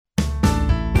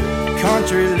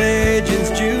Country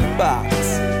Legends Jukebox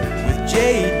with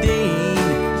J. Dean,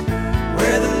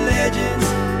 where the legends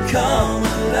come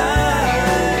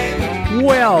alive.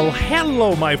 Well,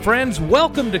 hello, my friends.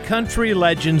 Welcome to Country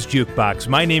Legends Jukebox.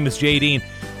 My name is J. Dean.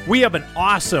 We have an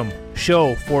awesome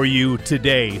show for you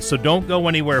today, so don't go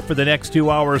anywhere for the next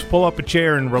 2 hours. Pull up a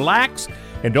chair and relax.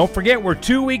 And don't forget, we're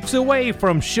 2 weeks away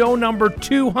from show number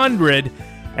 200,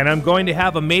 and I'm going to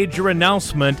have a major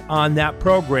announcement on that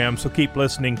program, so keep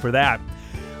listening for that.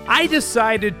 I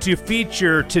decided to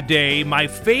feature today my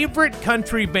favorite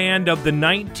country band of the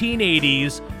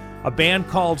 1980s, a band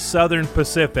called Southern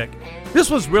Pacific. This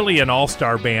was really an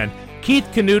all-star band. Keith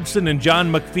Knudsen and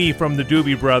John McPhee from the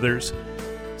Doobie Brothers,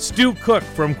 Stu Cook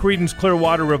from Creedence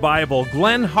Clearwater Revival,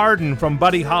 Glenn Hardin from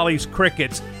Buddy Holly's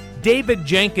Crickets, David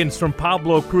Jenkins from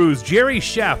Pablo Cruz, Jerry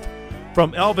Sheff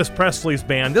from Elvis Presley's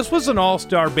band. This was an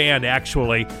all-star band,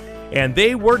 actually, and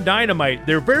they were dynamite.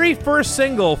 Their very first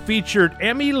single featured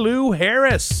Emmylou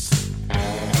Harris.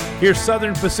 Here's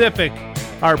Southern Pacific,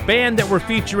 our band that we're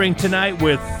featuring tonight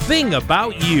with Thing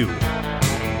About You.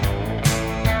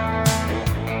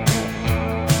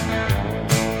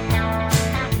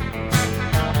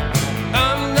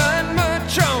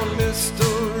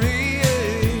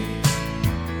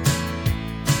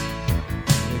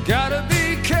 Gotta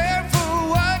be careful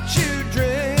what you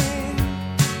drink.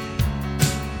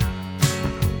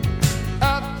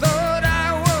 I thought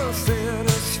I was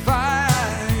satisfied.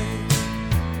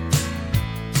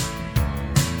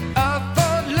 I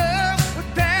thought love was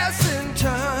passing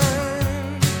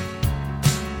time.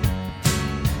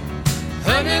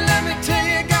 Honey, let me tell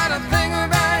you, got a thing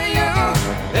about you.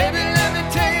 Baby, let me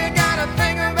tell you, got a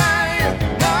thing about you.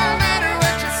 No matter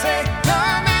what you say, no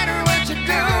matter what you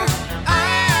do,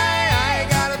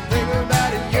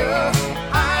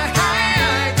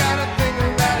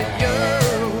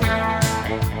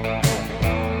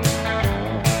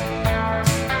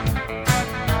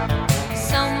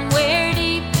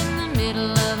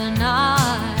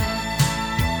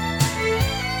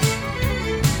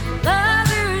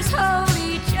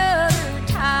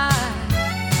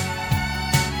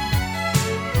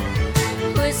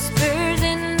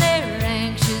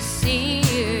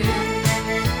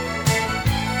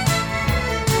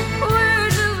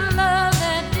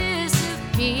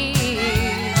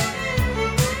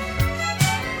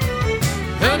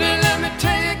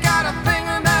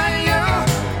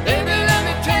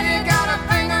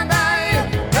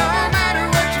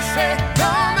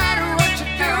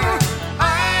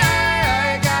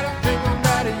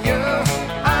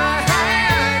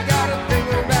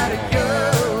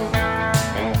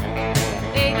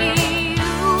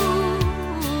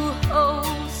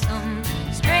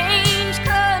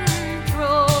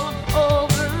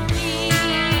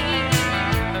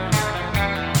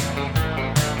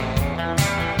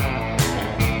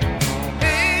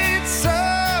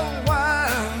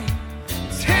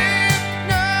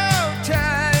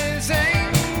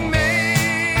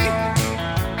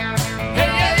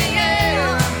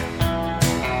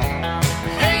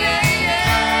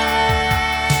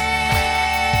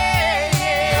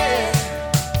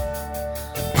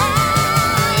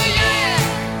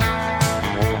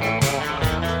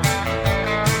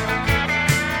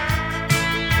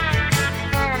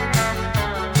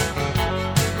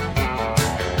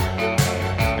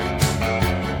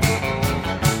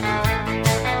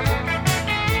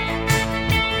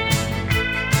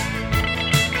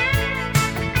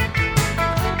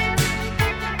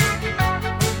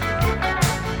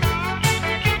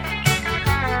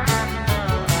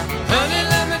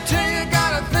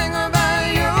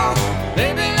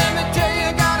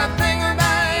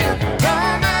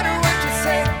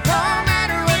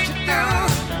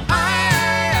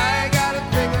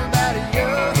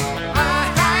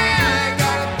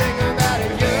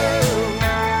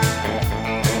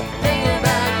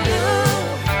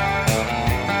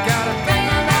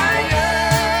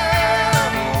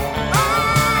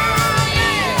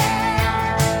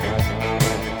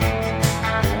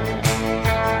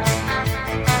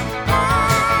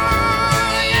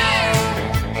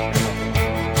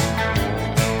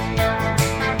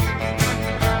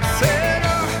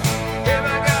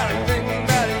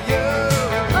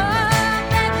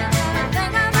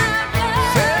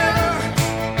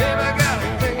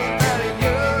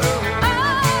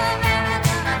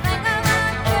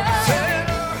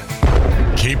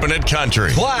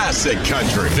 Country. Classic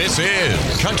country. This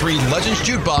is Country Legends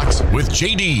Jukebox with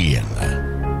J.D.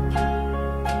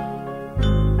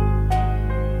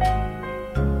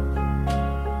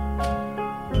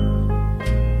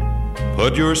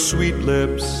 Put your sweet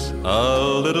lips a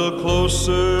little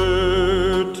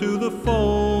closer to the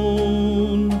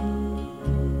phone.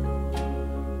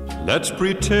 Let's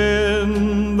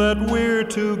pretend that we're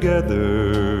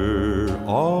together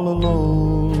all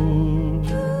alone.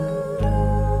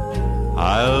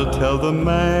 I'll tell the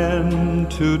man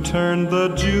to turn the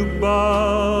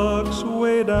jukebox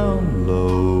way down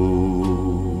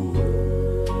low.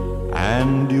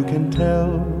 And you can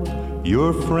tell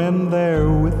your friend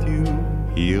there with you,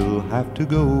 he'll have to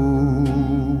go.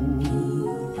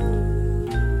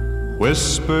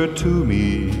 Whisper to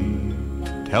me,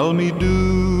 tell me,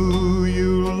 do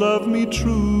you love me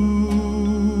true?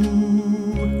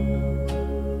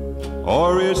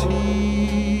 Or is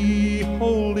he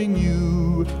holding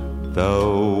you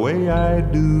the way I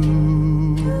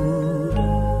do?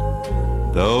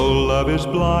 Though love is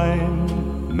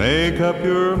blind, make up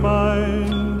your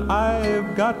mind,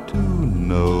 I've got to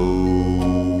know.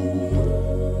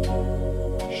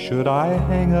 Should I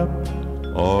hang up,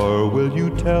 or will you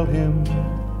tell him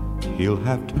he'll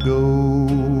have to go?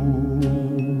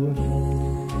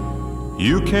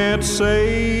 You can't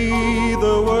say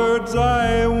the words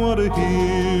I want to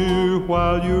hear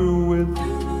while you're with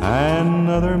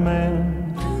another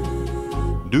man.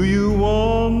 Do you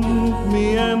want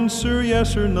me answer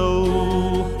yes or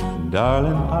no?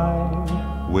 Darling,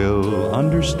 I will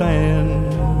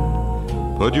understand.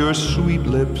 Put your sweet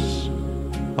lips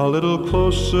a little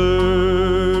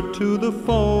closer to the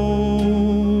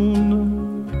phone.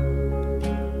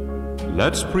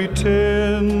 Let's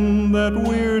pretend that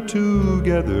we're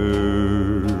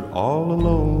together all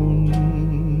alone.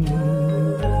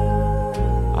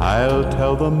 I'll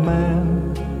tell the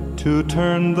man to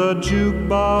turn the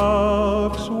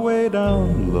jukebox way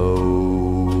down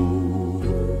low.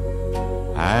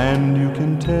 And you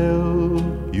can tell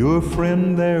your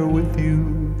friend there with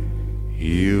you,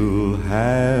 he'll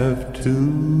have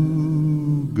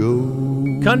to go.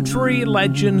 Country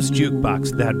Legends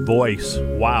Jukebox, that voice,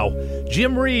 wow.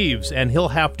 Jim Reeves, and He'll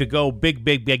Have to Go, big,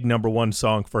 big, big #1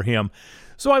 song for him.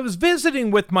 So I was visiting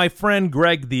with my friend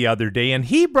Greg the other day, and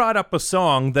he brought up a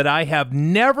song that I have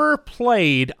never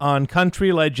played on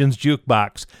Country Legends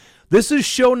Jukebox. This is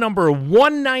show number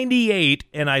 198,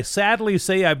 and I sadly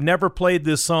say I've never played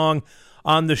this song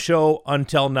on the show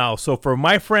until now. So for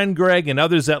my friend Greg and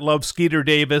others that love Skeeter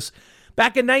Davis,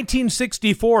 back in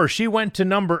 1964, she went to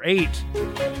number 8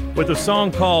 with a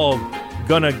song called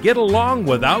Gonna Get Along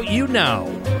Without You Now.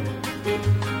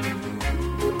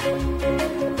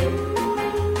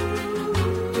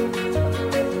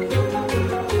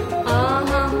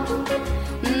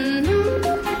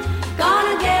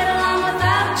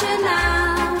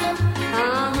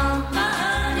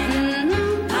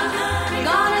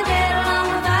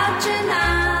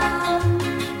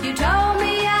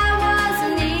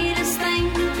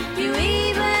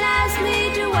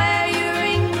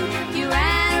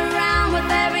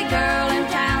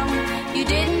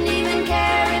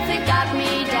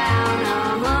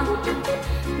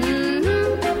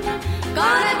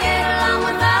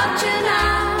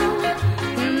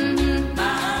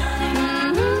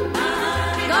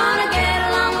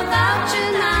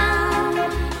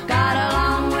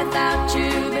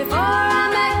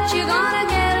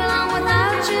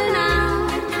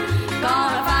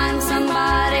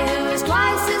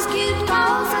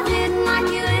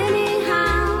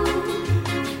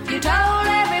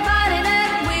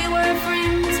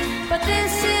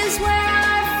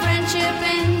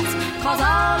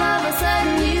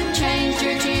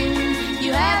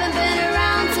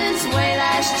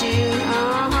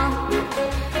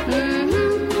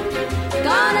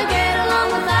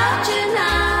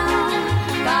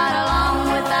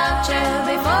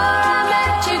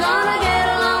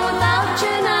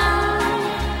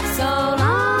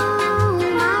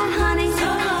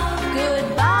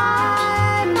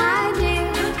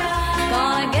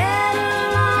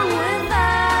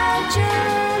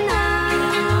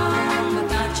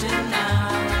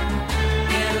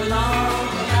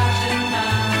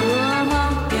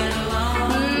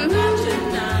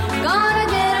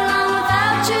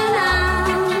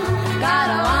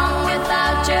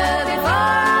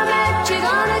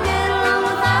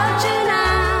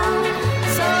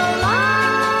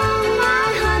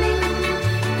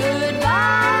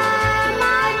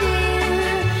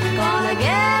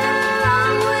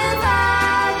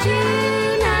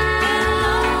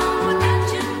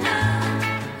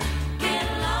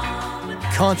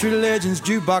 Country Legends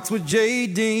Jukebox with J.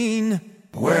 Dean,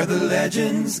 where the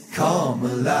legends come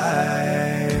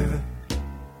alive.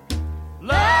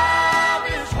 Love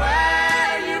is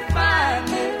where you find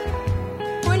it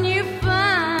when you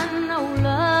find no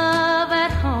love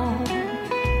at home,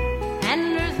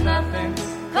 and there's nothing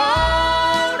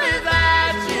cold as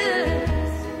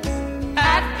ashes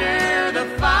after the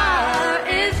fire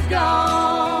is gone.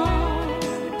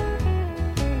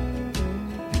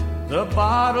 The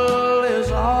bottle is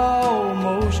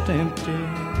almost empty.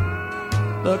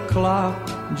 The clock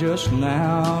just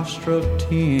now struck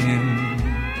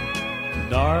 10.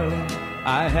 Darling,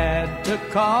 I had to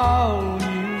call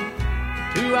you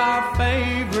to our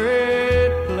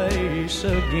favorite place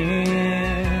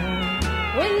again.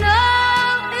 We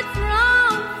know it's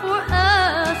wrong for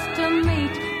us to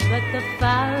meet, but the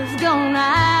fire's gone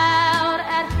out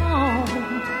at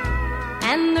home,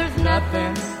 and there's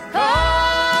nothing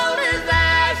cold as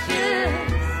ashes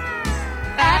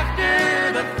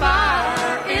after the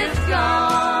fire is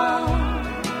gone.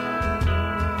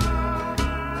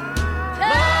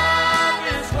 Love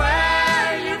is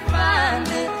where you find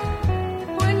it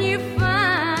when you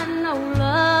find no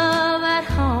love at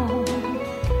home,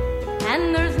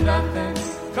 and there's nothing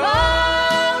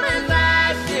cold as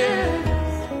ashes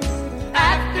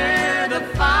after the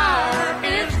fire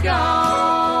is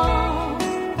gone.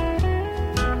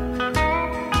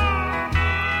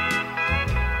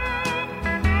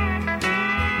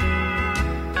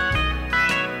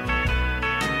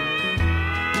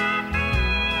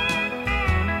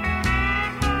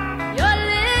 Your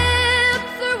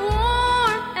lips are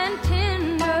warm and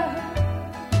tender.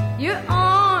 Your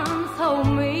arms hold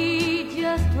me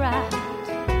just right.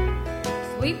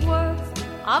 Sweet words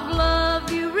of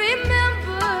love you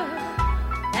remember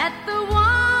that the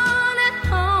one at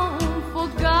home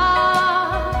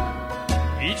forgot.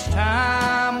 Each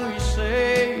time we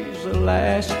say is the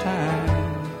last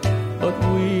time, but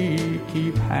we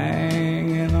keep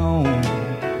hanging on.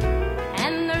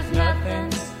 And there's nothing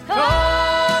cold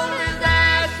as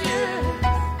ashes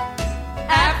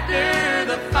after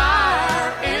the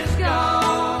fire is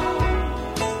gone.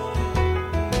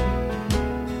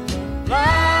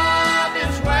 Love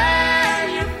is where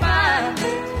you find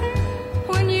it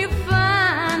when you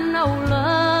find no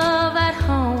love at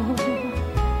home,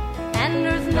 and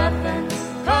there's nothing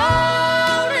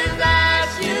cold as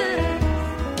ashes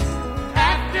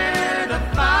after the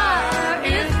fire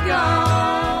is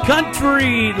gone.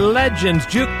 Country Legends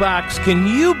Jukebox. Can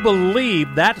you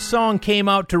believe that song came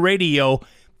out to radio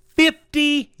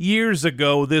 50 years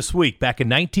ago this week, back in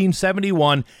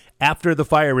 1971, After the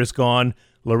Fire Is Gone,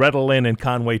 Loretta Lynn and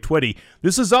Conway Twitty.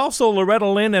 This is also Loretta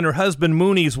Lynn and her husband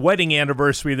Mooney's wedding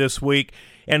anniversary this week,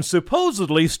 and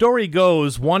supposedly, story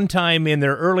goes, one time in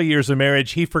their early years of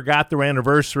marriage, he forgot their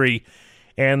anniversary,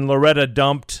 and Loretta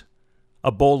dumped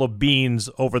a bowl of beans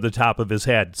over the top of his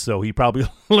head, so he probably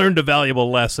learned a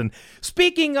valuable lesson.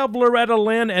 Speaking of Loretta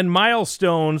Lynn and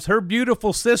milestones, her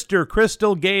beautiful sister,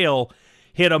 Crystal Gale,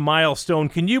 hit a milestone.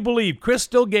 Can you believe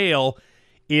Crystal Gale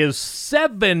is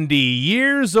 70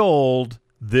 years old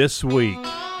this week?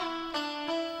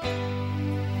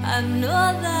 I know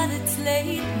that it's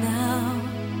late now,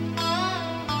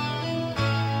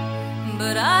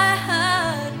 but I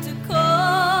had to call.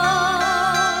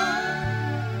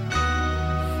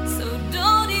 So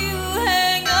don't you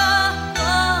hang up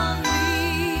on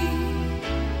me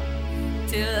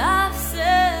till I've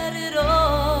said it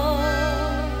all.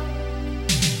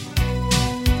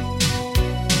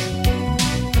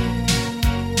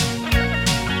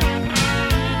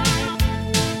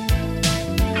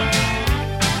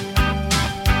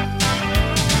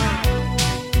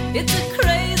 It's a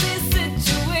crazy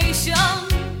situation.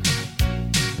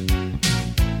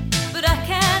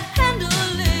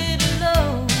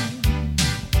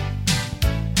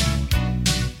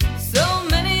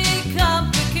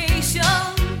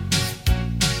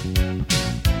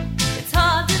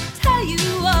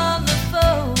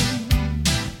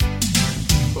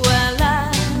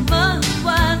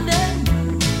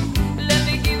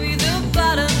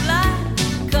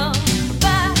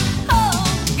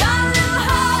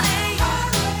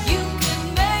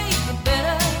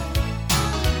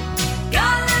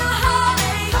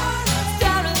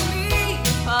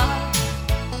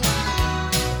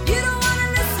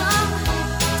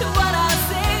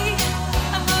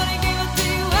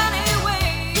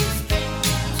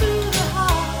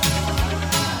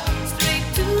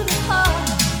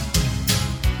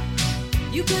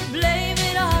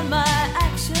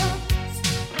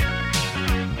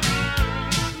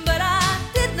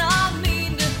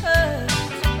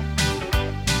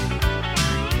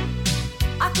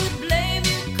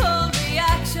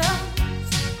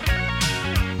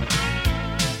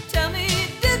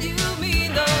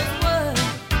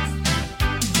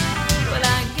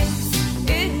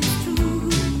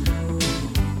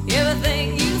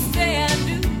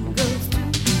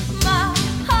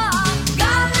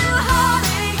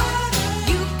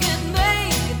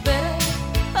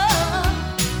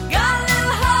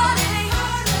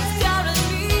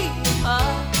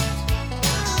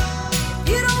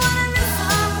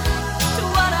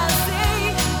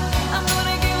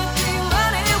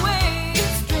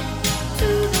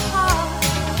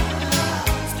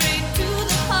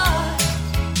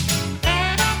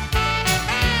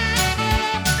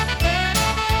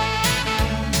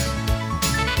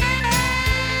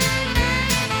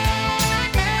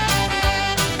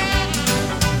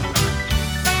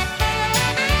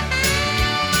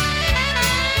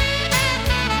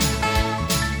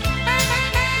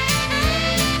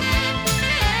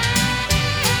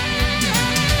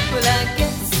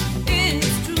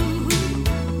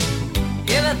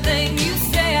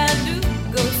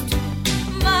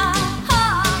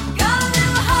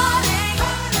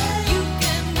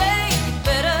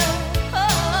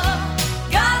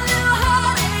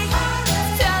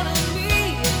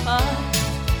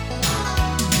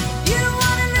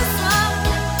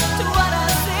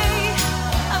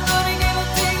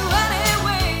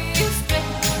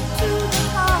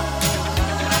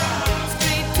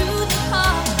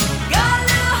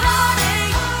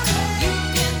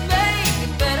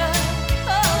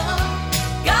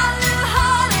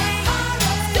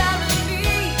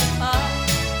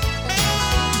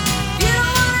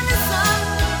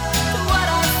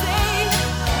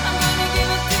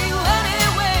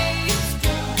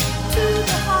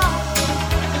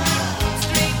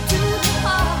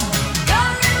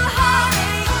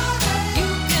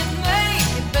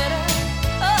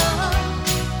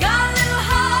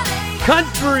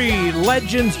 Country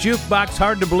Legends Jukebox,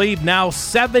 hard to believe, now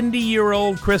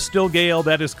 70-year-old Crystal Gale.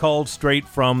 That is called Straight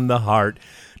from the Heart.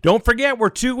 Don't forget, we're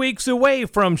 2 weeks away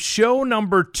from show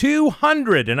number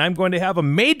 200, and I'm going to have a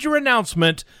major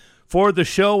announcement for the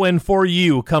show and for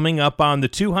you coming up on the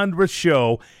 200th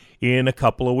show in a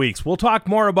couple of weeks. We'll talk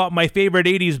more about my favorite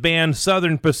 80s band,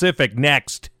 Southern Pacific,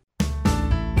 next.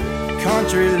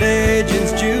 Country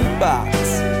Legends Jukebox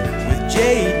with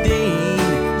J. Dean,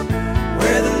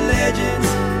 where the legends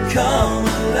come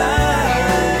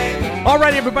alive. All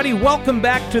right, everybody, welcome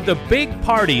back to the big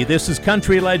party. This is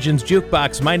Country Legends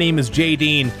Jukebox. My name is J.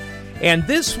 Dean, and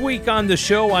this week on the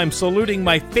show, I'm saluting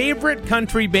my favorite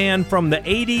country band from the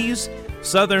 80s,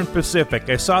 Southern Pacific.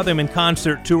 I saw them in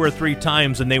concert 2 or 3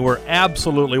 times, and they were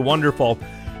absolutely wonderful.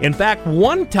 In fact,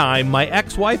 one time, my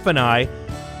ex-wife and I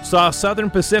saw Southern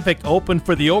Pacific open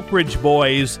for the Oak Ridge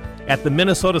Boys at the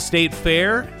Minnesota State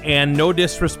Fair, and no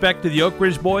disrespect to the Oak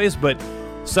Ridge Boys, but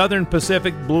Southern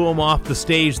Pacific blew them off the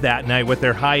stage that night with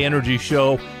their high-energy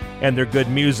show and their good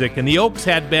music. And the Oaks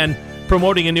had been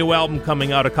promoting a new album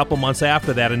coming out a couple months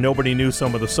after that, and nobody knew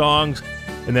some of the songs.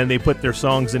 And then they put their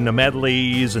songs into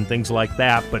medleys and things like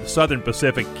that. But Southern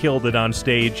Pacific killed it on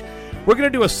stage. We're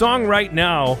going to do a song right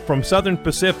now from Southern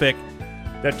Pacific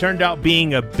that turned out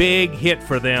being a big hit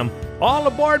for them. All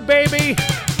aboard, baby!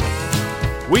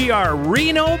 We are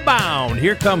Reno bound.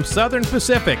 Here comes Southern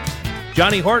Pacific.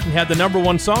 Johnny Horton had the number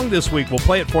 1 song this week. We'll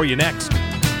play it for you next.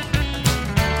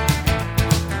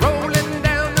 Rolling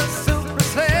down the silver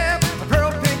slab, a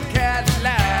pearl pink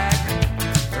Cadillac,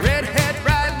 a redhead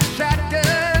riding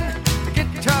shotgun, a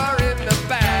guitar in the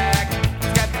back.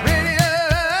 It's got the radio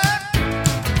up,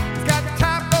 it's got the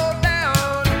top rolled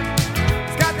down,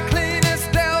 it's got the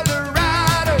cleanest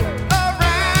Eldorado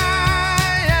around.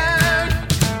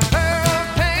 Pearl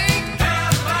pink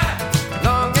Cadillac,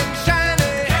 long and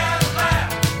shiny Cadillac,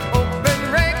 open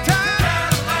rake top,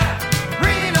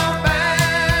 Reno bound.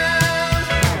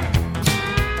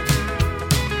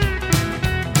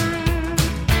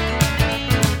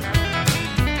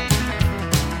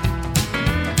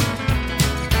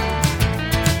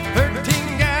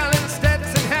 $13-gallon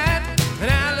Stetson hat, an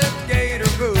alligator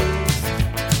boots,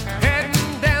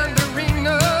 heading down to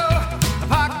Reno, a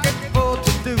pocket full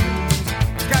to do.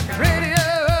 It's got the radio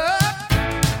up,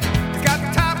 it's got the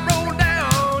top rolled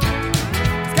down,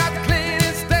 it's got the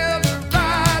cleanest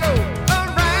Eldorado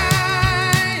around.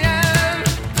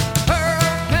 Pearl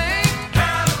pink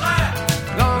Cadillac,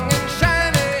 long and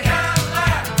shiny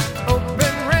Cadillac,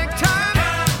 open rake top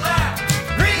Cadillac,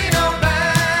 Reno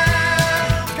bound.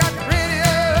 It's got the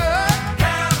radio up,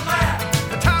 Cadillac,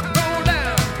 the top rolled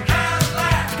down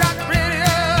Cadillac, it's got the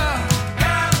radio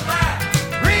Cadillac,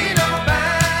 Reno bound.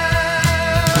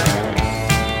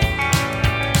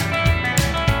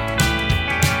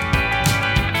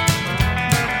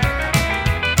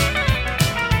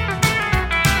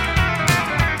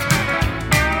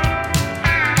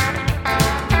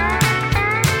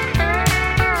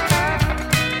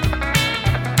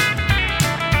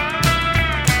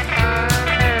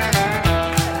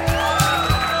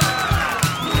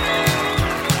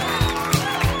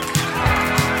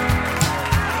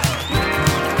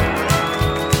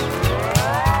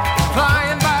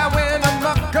 Flying by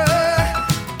Winnemucca,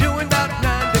 doing about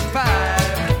 95.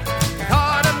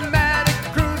 Automatic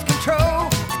cruise control,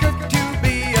 it's good to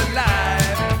be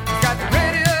alive. It's got the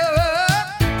radio up,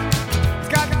 it's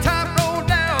got the top rolled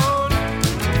down,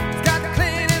 it's got the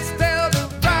cleanest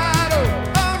Eldorado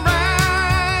around.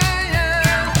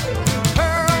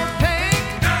 Pearl pink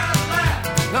Cadillac,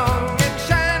 long and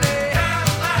shiny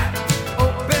Cadillac,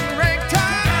 open rake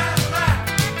top Cadillac,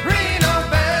 Reno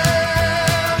bound.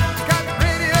 It's got the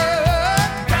radio up,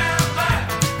 Cadillac,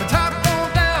 the top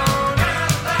rolled down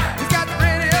Cadillac, it's got the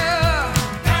radio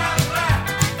Cadillac,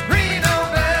 Reno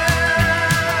bound.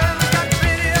 It's got the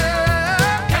radio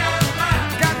up, Cadillac,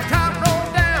 it's got the top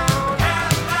rolled down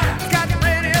Cadillac, it's got the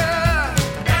radio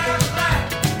Cadillac,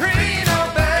 Reno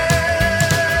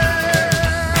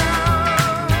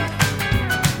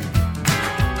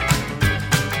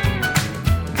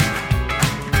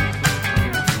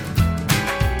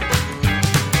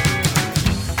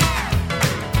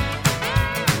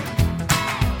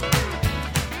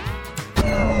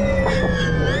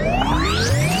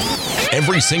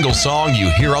Every single song you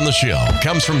hear on the show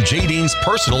comes from J. Dean's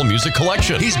personal music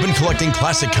collection. He's been collecting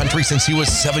classic country since he was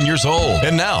 7 years old,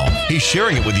 and now he's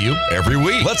sharing it with you every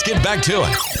week. Let's get back to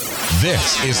it.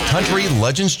 This is Country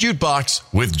Legends Jukebox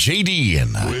with J.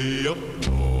 Dean. Way up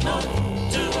north,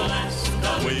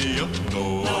 way up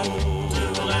north,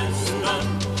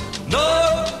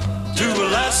 north to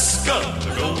Alaska, to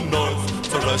go north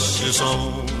for precious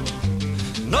home.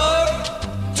 North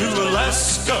to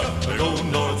Alaska, go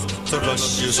north to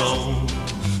Russia's own.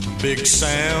 Big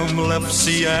Sam left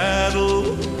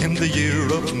Seattle in the year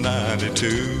of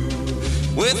 92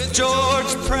 with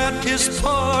George Pratt, his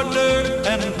partner,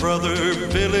 and brother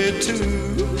Billy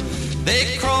too.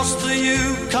 They crossed the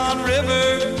Yukon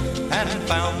River and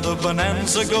found the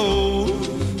Bonanza Gold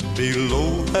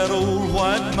below that old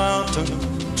white mountain,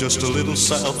 just a little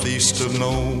southeast of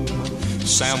Nome.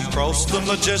 Sam crossed the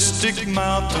majestic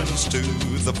mountains to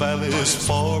the valleys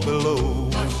far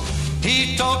below.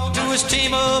 He talked to his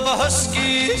team of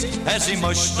huskies as he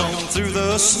mushed on through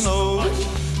the snow,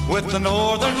 with the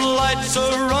northern lights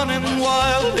a-running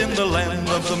wild in the land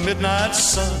of the midnight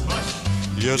sun.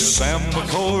 Yes, Sam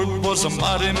McCord was a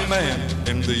mighty man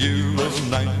in the year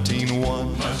of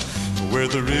 1901. Where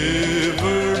the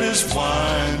river is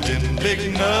winding,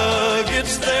 big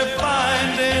nuggets they're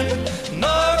finding.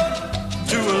 North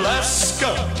to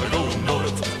Alaska, go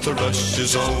north to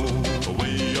Russia's own.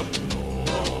 Way up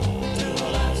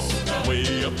north,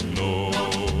 way up north.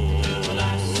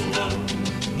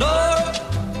 North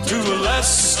to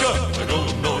Alaska, go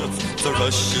north to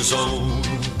Russia's own.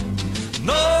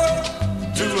 North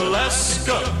to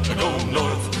Alaska, go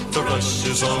north to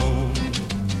Russia's own.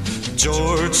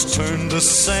 George turned to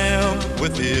Sam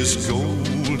with his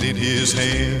gold in his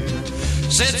hand.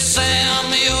 Said,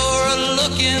 Sam, you're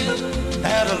looking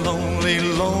at a lonely,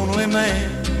 lonely man.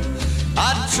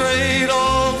 I'd trade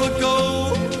all the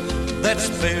gold that's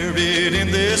buried in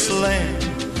this land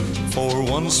for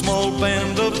one small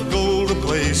band of gold to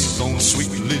place on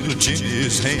sweet little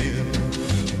Jenny's hand.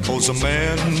 'Cause a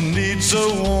man needs a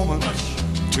woman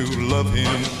to love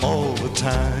him all the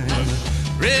time.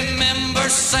 Remember,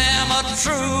 Sam, a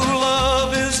true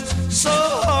love is so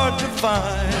hard to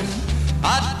find.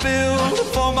 I'd build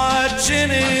for my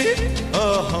Jenny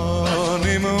a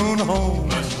honeymoon home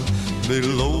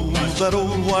below that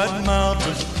old white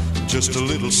mountain, just a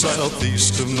little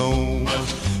southeast of Nome,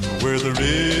 where the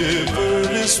river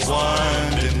is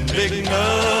winding, big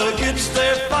nuggets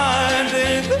they're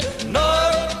finding.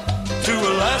 North to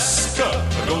Alaska,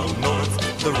 go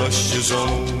north to Russia's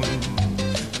own.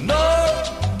 North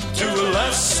to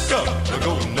Alaska,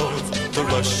 go north to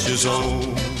Russia's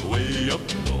own. Way up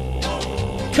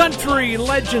north. Country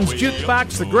Legends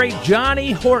Jukebox, the great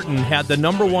Johnny Horton had the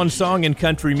number one song in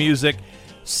country music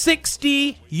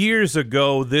 60 years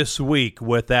ago this week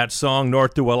with that song,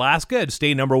 North to Alaska. It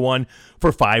stayed number one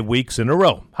for 5 weeks in a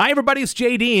row. Hi, everybody, it's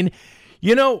Jay Dean.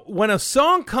 You know, when a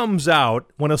song comes out,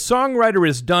 when a songwriter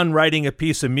is done writing a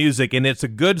piece of music and it's a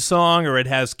good song or it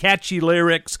has catchy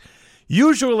lyrics,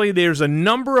 usually there's a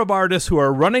number of artists who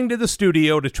are running to the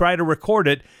studio to try to record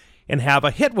it and have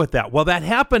a hit with that. Well, that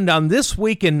happened on This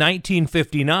Week in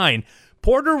 1959.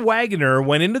 Porter Wagoner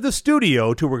went into the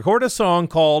studio to record a song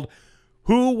called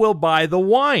Who Will Buy the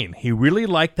Wine? He really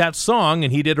liked that song,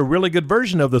 and he did a really good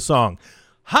version of the song.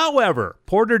 However,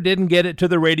 Porter didn't get it to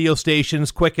the radio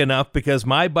stations quick enough because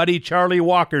my buddy Charlie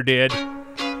Walker did,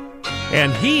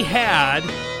 and he had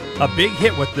a big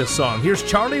hit with this song. Here's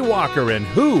Charlie Walker and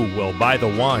Who Will Buy the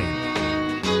Wine?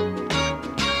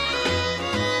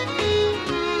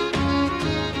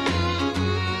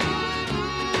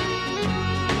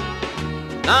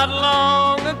 Not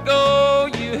long ago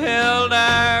you held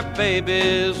our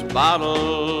baby's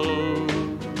bottle,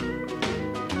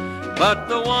 but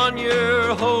the one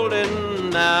you're holding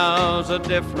now's a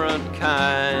different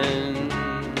kind.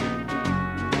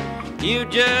 You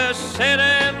just sit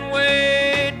and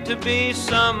wait to be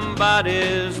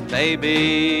somebody's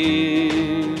baby,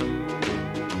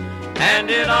 and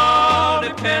it all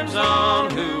depends on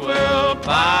who will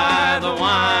buy the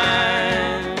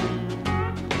wine.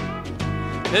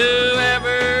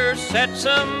 Whoever sets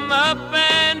them up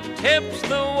and tips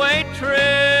the waitress,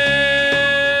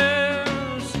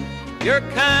 your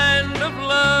kind of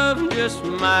love just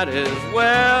might as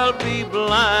well be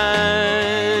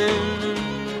blind.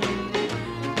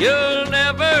 You'll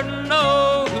never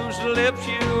know whose lips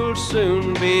you'll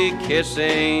soon be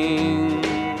kissing,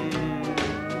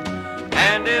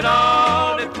 and it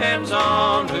all depends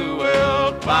on who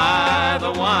will buy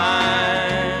the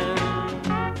wine.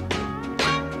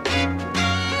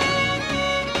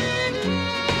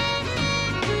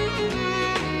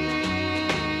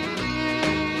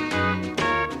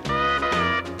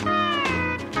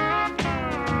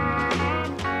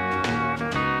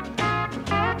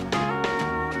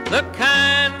 The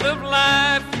kind of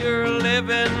life you're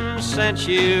living since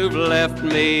you've left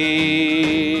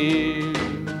me,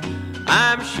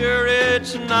 I'm sure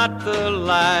it's not the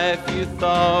life you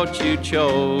thought you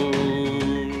chose.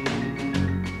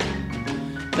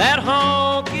 That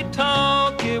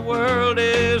honky-tonky world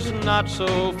is not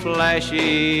so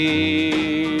flashy.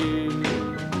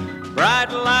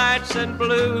 Bright lights and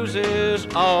blues is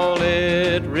all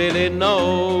it really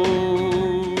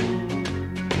knows.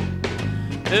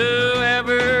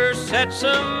 Whoever sets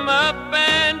 'em up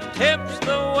and tips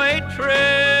the waitress,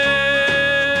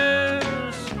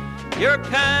 your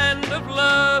kind of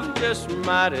love just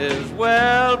might as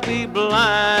well be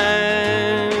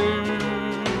blind.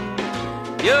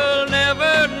 You'll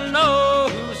never know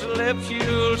whose lips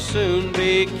you'll soon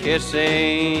be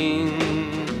kissing,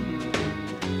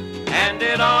 and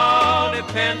it all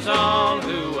depends on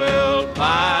who will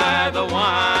buy the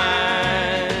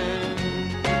wine.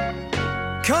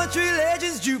 Country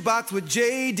Legends Jukebox with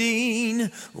J.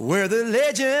 Dean, where the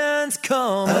legends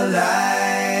come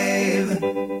alive.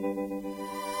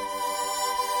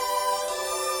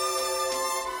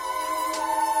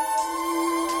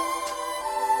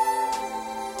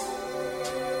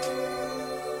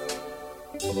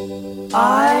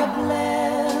 I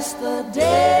bless the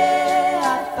day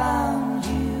I found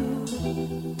you.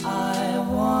 I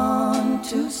want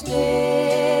to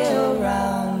stay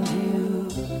around you,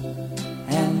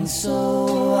 and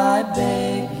so I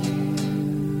beg you,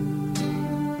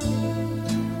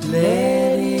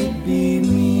 let it be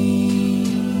me.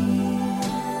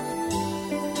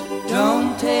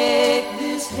 Don't take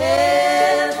this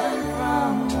heaven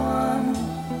from one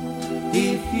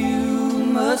if you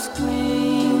must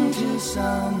cling to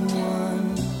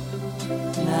someone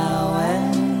now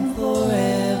and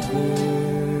forever.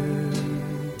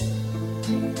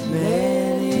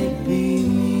 Let it be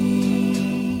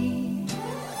me.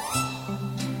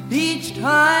 Each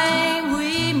time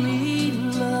we meet,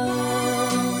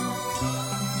 love,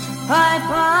 I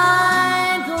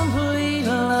find complete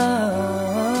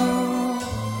love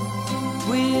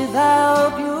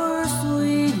without your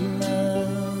sweet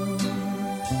love.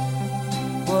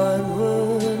 What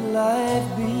would life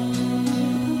be?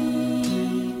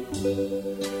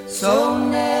 So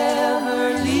never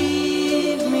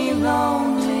leave me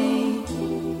lonely.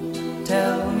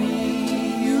 Tell me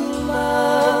you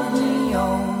love me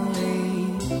only,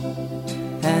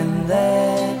 and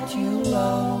that you'll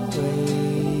always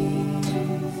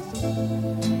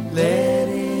let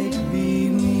it be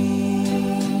me.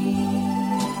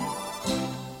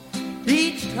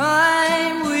 Each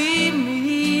time we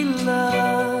meet,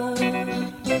 love,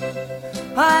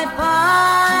 I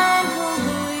find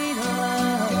complete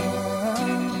love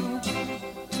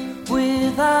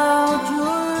without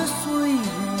your sweet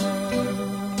love.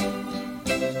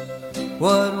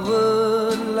 What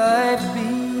would life be?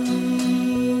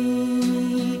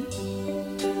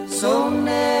 So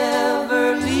never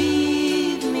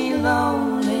leave me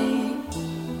lonely.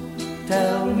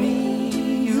 Tell me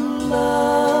you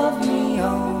love me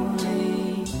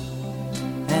only,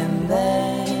 and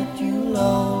that you'll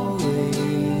always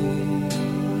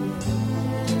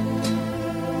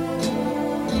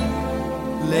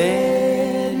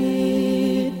let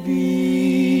it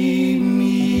be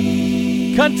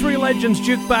me. Country Legends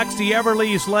Jukebox, the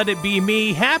Everleys, Let It Be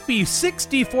Me. Happy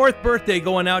 64th birthday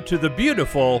going out to the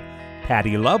beautiful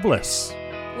Patty Loveless.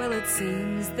 Well, it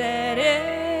seems that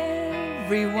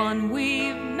everyone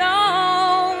we've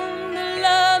known, the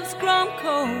love's grown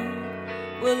cold.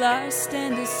 Will ours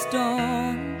stand a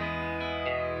storm?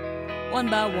 One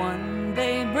by one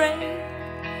they break.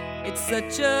 It's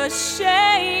such a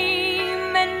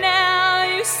shame. And now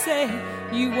you say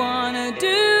you wanna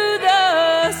do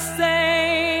the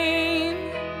same.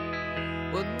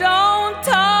 Well, don't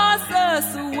toss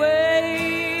us away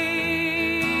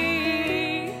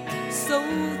so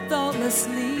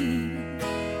thoughtlessly.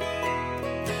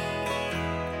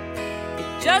 It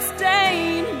just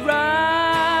ain't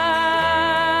right.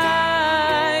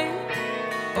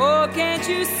 Oh, can't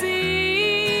you see?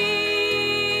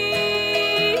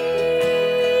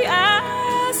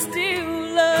 I still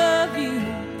love you.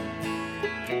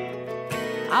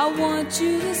 I want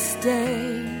you to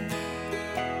stay.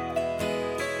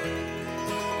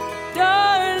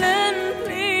 Darling,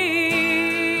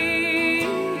 please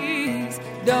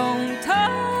don't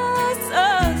toss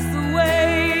us away.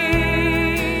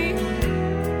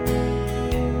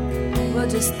 Well,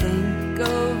 just think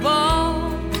of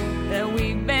all that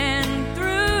we've been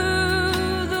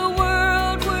through, the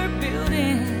world we're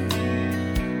building,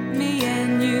 me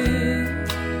and you.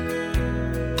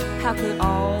 How could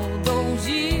all those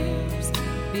years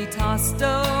be tossed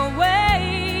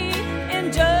away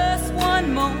in just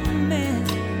one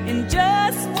moment, in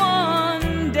just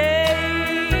one day?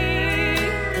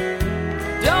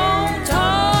 Don't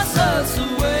toss us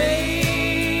away,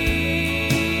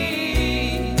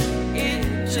 it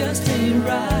just ain't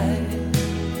right.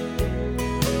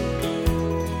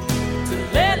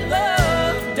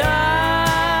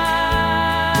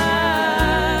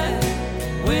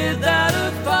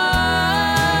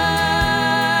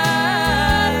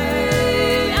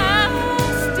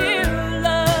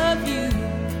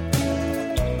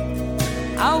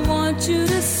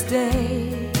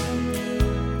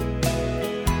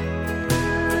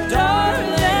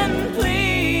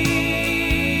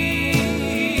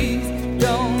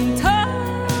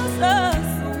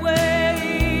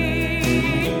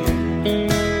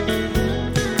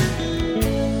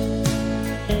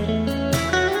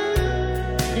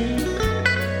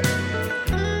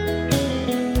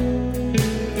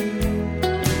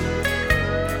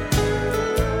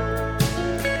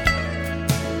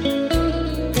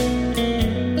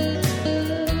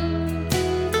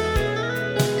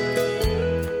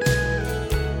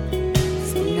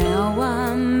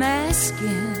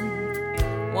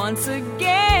 skin once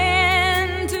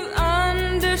again to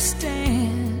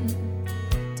understand,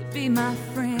 to be my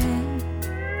friend.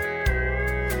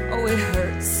 Oh, it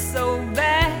hurts so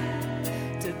bad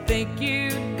to think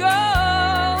you'd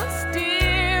go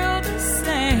still the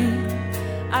same.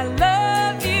 I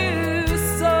love you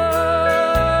so.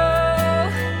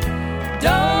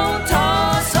 Don't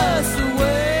toss us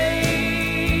away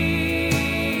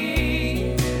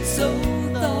so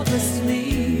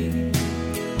thoughtlessly.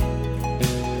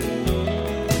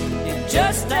 It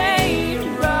just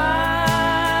ain't right.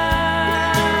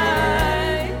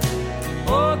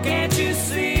 Oh, can't you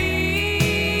see?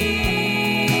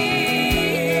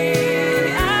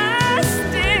 I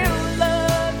still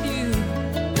love you.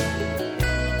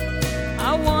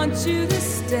 I want you to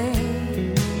stay.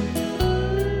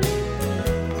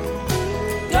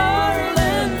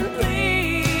 Darling,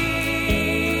 please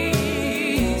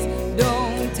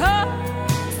don't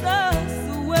toss us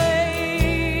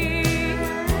away.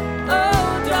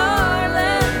 Oh,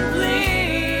 darling, please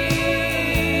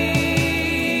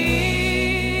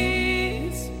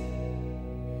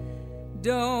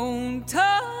don't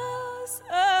toss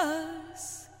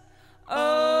us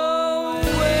away.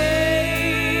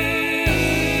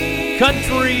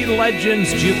 Country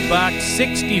Legends Jukebox,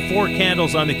 64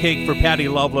 candles on the cake for Patty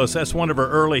Loveless. That's one of her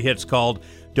early hits called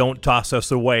Don't Toss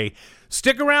Us Away.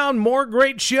 Stick around, more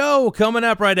great show coming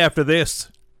up right after this.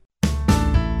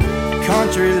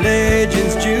 Country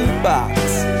Legends Jukebox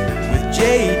with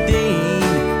J.D.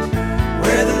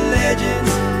 where the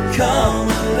legends come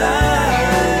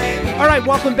alive. All right,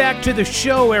 welcome back to the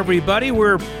show, everybody.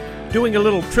 We're doing a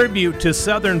little tribute to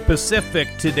Southern Pacific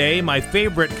today, my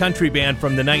favorite country band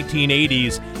from the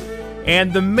 1980s.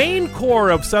 And the main core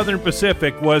of Southern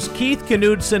Pacific was Keith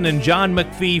Knudsen and John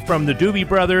McPhee from the Doobie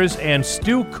Brothers and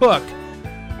Stu Cook,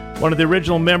 one of the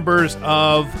original members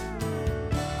of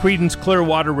Creedence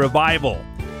Clearwater Revival.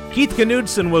 Keith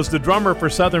Knudsen was the drummer for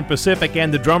Southern Pacific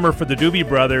and the drummer for the Doobie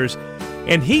Brothers.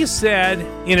 And he said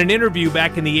in an interview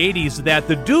back in the 80s that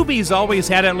the Doobies always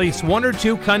had at least one or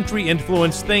two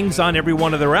country-influenced things on every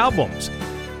one of their albums.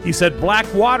 He said Black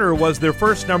Water was their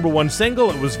first #1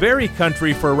 single. It was very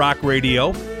country for rock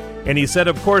radio. And he said,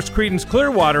 of course, Creedence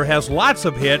Clearwater has lots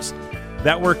of hits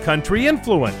that were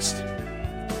country-influenced.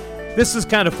 This is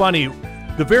kind of funny.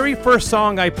 The very first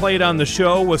song I played on the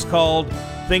show was called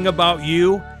Thing About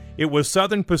You. It was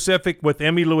Southern Pacific with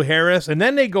Emmylou Harris. And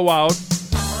then they go out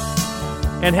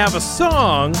and have a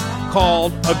song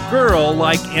called A Girl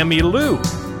Like Emmylou.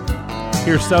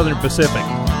 Here's Southern Pacific.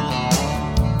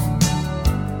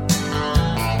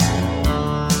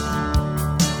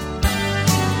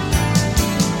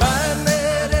 I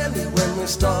met Emmy when we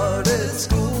started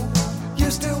school.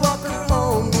 Used to walk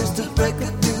alone, used to break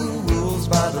a few rules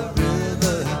by the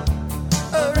river.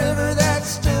 A river that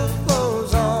still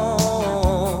flows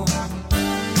on.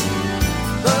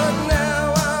 But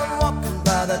now I'm walking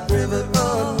by that river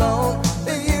alone.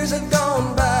 The years have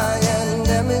gone by and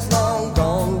Emmy's long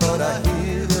gone, but I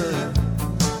hear her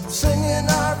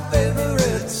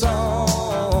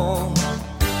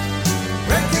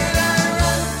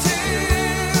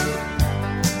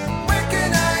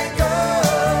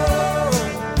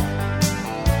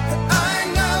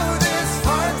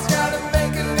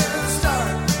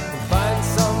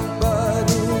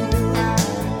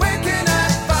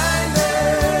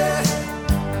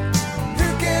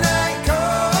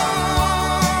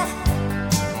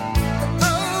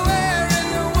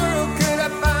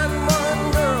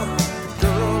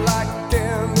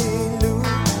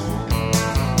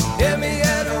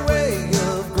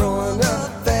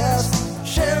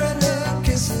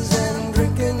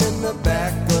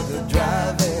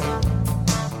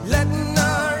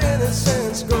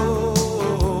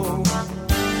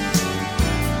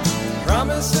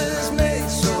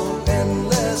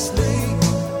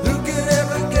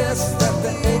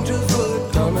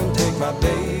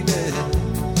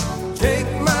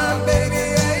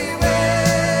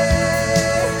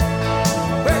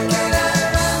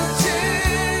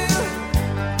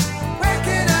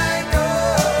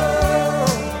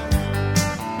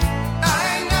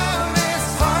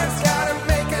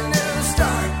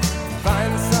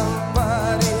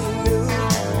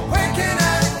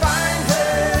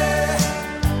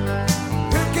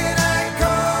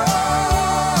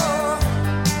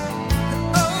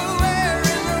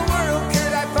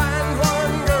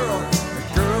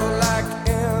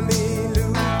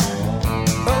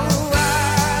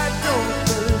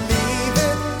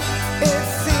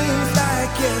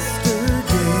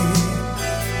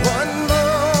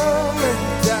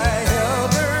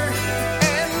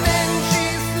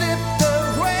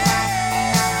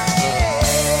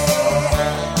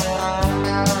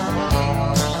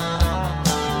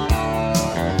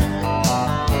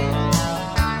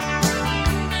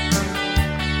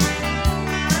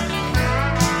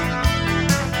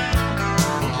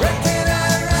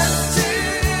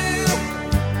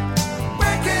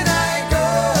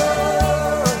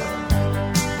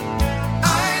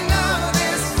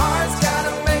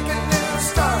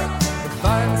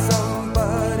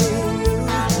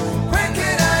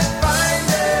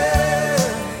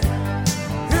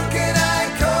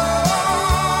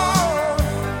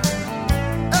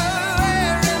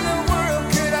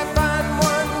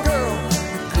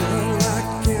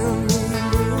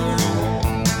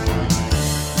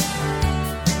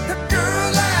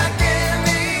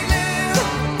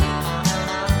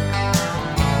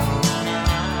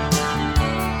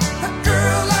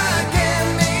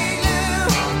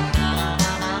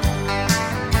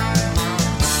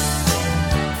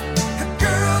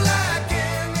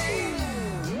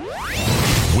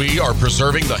are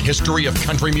preserving the history of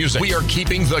country music. We are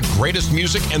keeping the greatest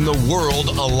music in the world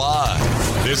alive.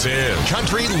 This is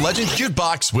Country Legends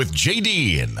Jukebox with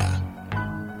J.D.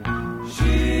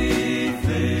 She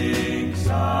thinks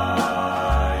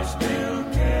I still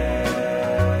care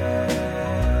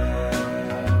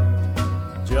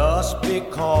just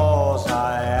because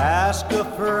I ask a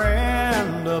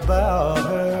friend about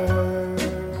her,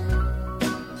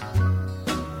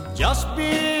 just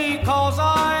because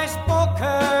I spoke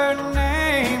her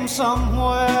name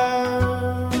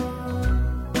somewhere,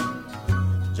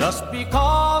 just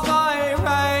because I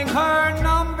rang her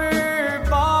number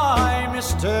by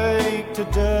mistake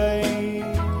today.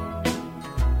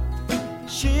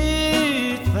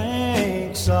 She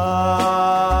thinks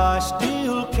I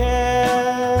still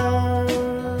care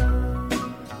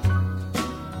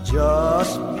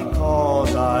just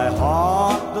because I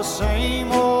haunt the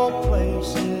same old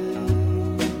places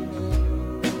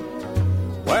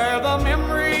where the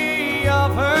memory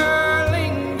of her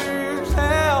lingers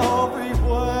everywhere.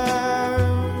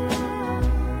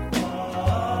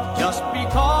 Just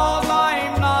because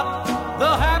I'm not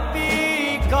the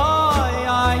happy guy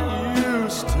I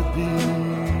used to be,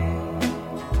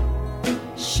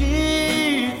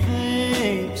 she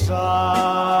thinks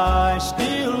I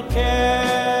still care.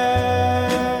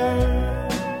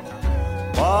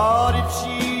 But if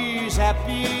she's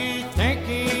happy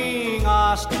thinking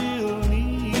I still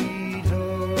need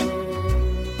her,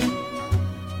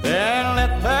 then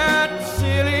let that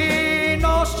silly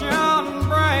notion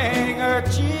bring her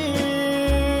cheer.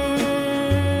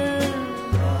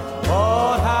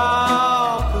 But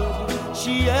how could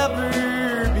she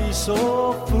ever be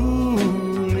so foolish?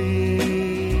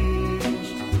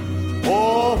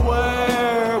 Oh,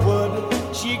 where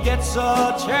would she get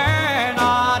such an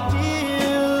idea?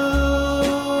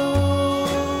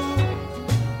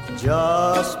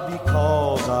 Just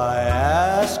because I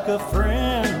ask a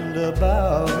friend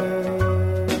about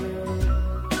her,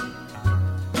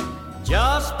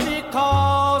 just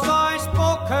because I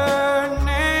spoke her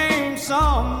name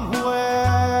somewhere,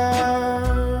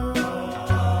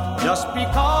 just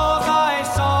because I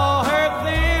saw her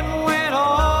then went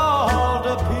all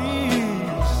to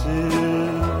pieces,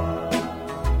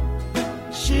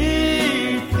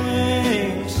 she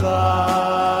thinks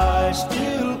I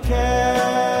still care.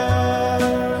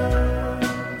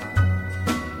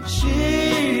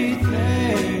 She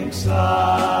thinks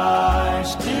I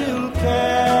still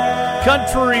care.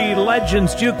 Country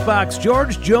Legends Jukebox.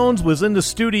 George Jones was in the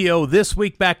studio this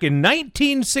week back in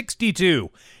 1962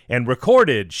 and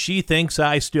recorded She Thinks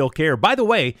I Still Care. By the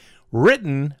way,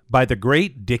 written by the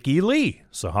great Dickie Lee.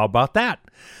 So how about that?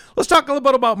 Let's talk a little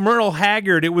bit about Merle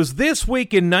Haggard. It was this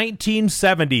week in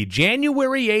 1970,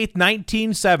 January 8th,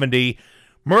 1970.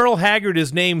 Merle Haggard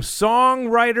is named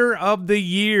Songwriter of the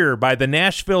Year by the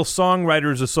Nashville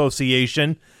Songwriters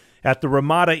Association at the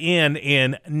Ramada Inn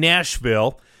in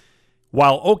Nashville,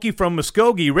 while Okie from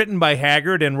Muskogee, written by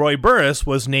Haggard and Roy Burris,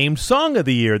 was named Song of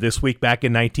the Year this week back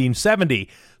in 1970.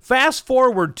 Fast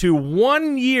forward to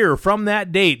 1 year from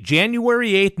that date,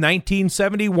 January 8th,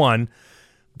 1971,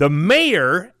 the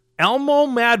mayor, Elmo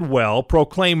Madwell,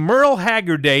 proclaimed Merle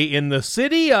Haggard Day in the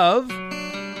city of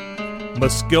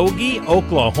Muskogee,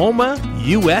 Oklahoma,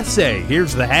 USA.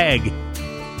 Here's the Hag.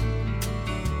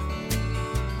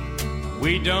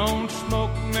 We don't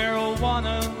smoke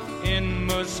marijuana in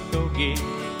Muskogee.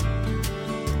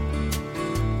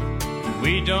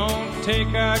 We don't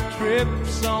take our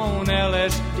trips on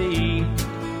LSD.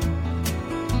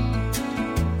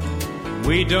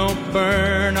 We don't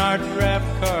burn our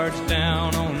draft cards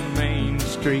down on Main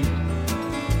Street,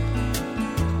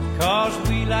 'cause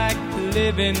we like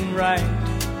living right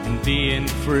and being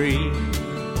free.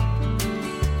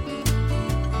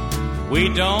 We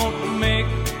don't make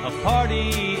a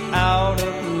party out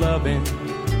of loving,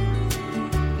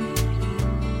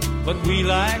 but we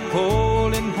like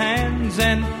holding hands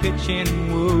and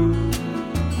pitching woo.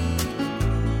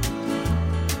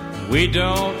 We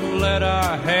don't let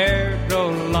our hair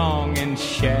grow long and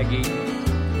shaggy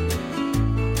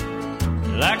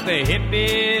like the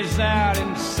hippies out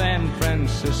in San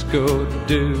Francisco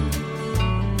do.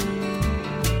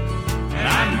 And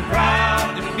I'm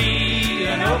proud to be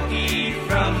an Okie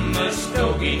from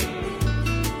Muskogee,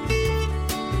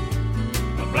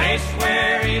 a place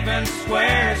where even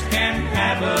squares can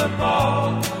have a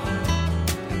ball.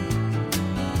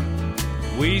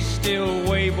 We still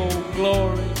wave Old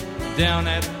Glory down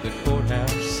at the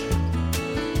courthouse,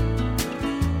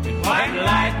 and white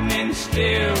lightning's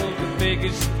still the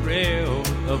biggest thrill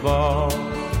of all.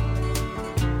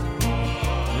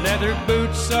 Leather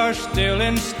boots are still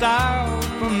in style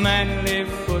for manly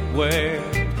footwear,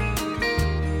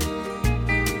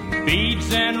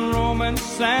 Beads and Roman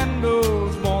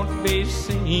sandals won't be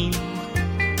seen.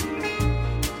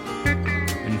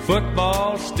 And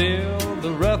football's still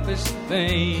the roughest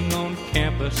thing on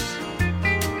campus.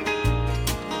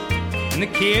 And the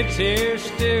kids here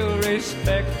still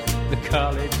respect the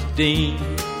college dean.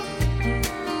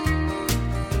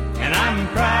 And I'm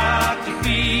proud to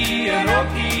be an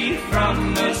Okie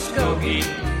from Muskogee,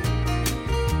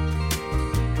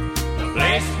 a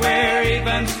place where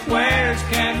even squares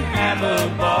can have a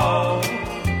ball.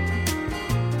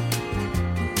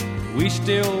 We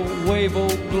still wave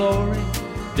Old Glory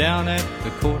down at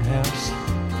the courthouse.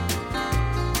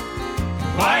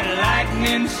 White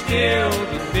lightning's still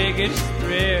the biggest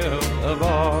thrill of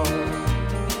all.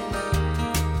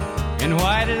 And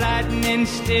white lightning's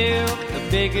still the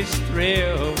biggest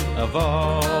thrill of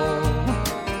all.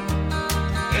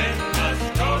 In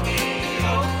Muskogee,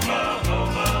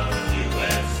 Oklahoma,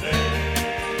 USA.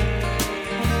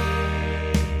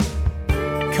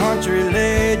 Country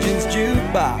Legends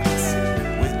Jukebox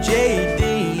with J.D.,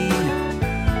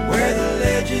 where the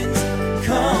legends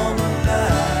come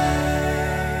alive.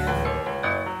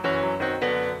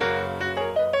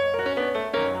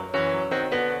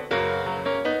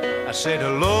 I said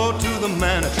hello to the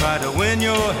man I tried to win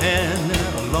your hand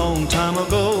a long time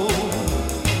ago.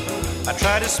 I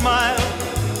tried to smile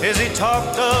as he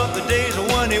talked of the days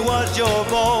when he was your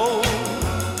beau.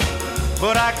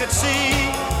 But I could see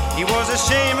he was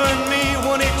ashamed of me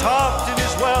when he talked of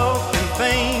his wealth and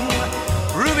fame.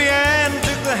 Ruby Ann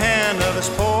took the hand of his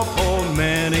poor, poor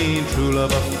man. Ain't true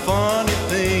love a funny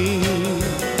thing?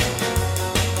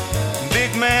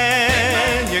 Big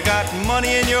man, you got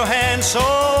money in your hand, so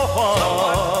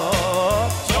what?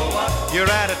 So what? You're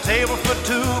at a table for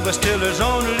two, but still there's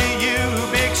only you,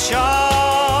 big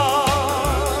shot.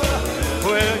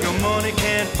 Well, your money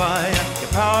can't buy, your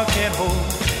power can't hold,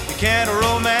 you can't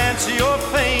romance your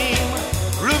fame.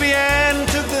 Ruby Ann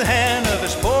took the hand of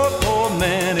his poor, poor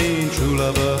man. Ain't true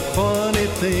love a funny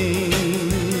thing?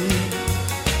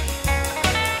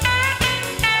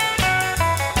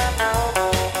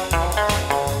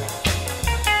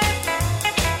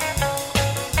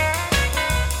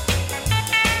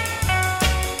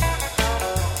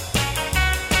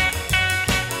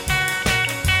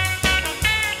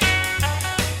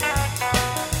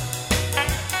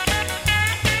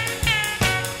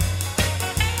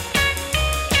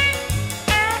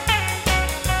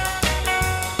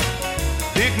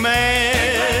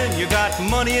 Man, you got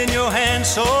money in your hand,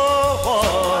 so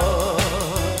what?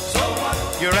 So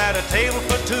what? You're at a table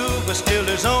for two, but still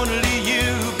there's only you,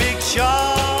 big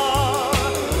shot.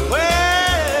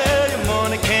 Well, your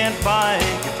money can't buy,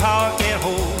 your power can't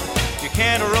hold, you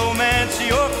can't romance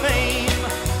your fame.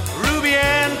 Ruby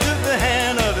Ann took the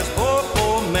hand of this poor,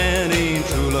 poor man. Ain't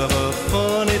true love a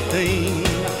funny thing?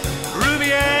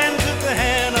 Ruby Ann took the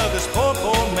hand of this poor,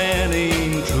 poor man.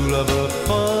 Ain't true love a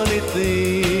funny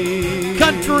thing?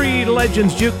 Country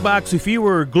Legends Jukebox. If you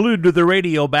were glued to the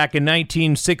radio back in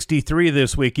 1963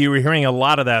 this week, you were hearing a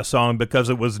lot of that song because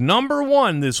it was number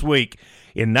one this week.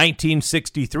 In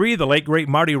 1963, the late, great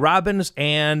Marty Robbins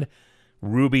and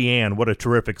Ruby Ann. What a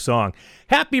terrific song.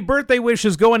 Happy birthday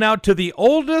wishes going out to the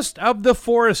oldest of the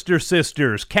Forrester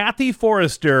sisters, Kathy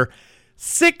Forrester,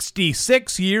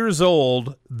 66 years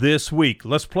old this week.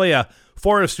 Let's play a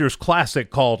Forrester's classic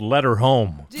called Let Her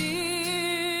Home.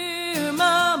 Dear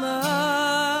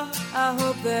Mama, I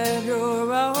hope that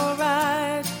you're all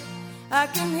right. I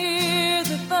can hear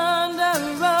the thunder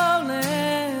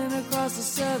rolling across the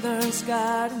southern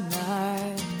sky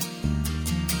tonight.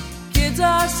 Kids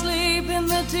are sleeping,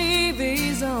 the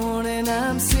TV's on, and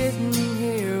I'm sitting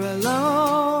here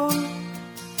alone.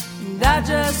 And I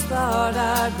just thought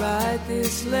I'd write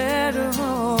this letter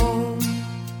home.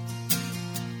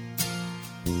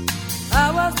 I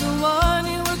was the one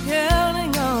you were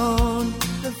counting on,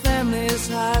 the family's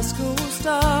high school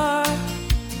star.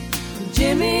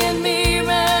 Jimmy and me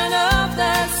ran up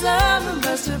that summer,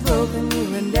 must have broken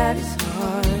you and Daddy's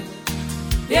heart.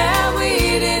 Yeah, we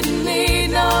didn't need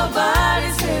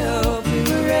nobody's help. We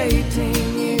were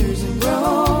 18 years and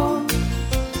grown,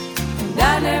 and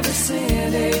I never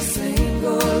sent a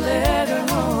single letter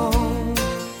home.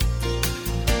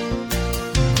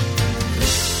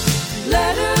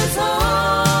 Letters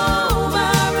home,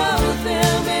 I wrote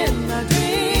them in my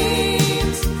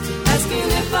dreams, asking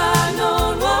if I'd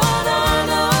known what I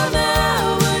know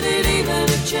now, would it even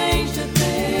have changed a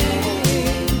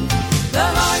thing? The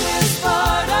hardest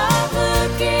part of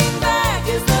looking back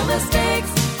is the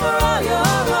mistakes for all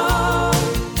your own.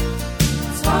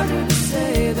 It's harder to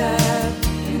say that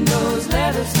in those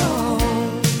letters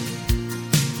home.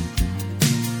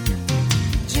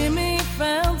 Jimmy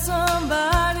found some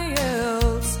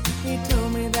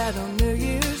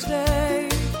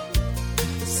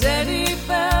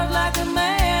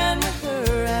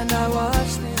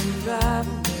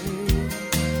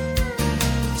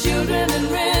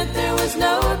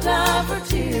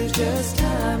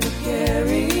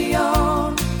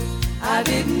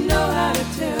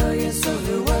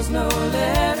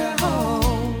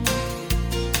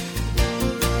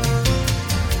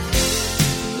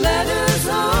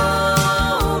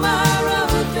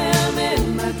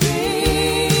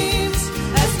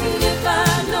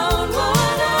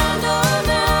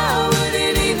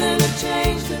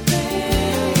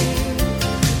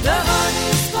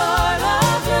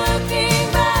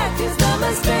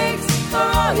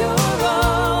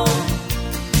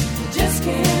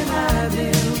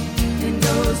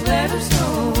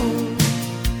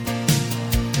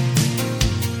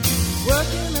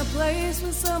place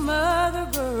with some other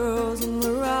girls, and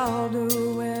we're all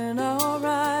doing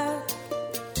alright.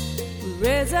 We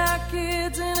raise our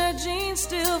kids and our jeans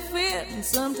still fit, and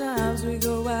sometimes we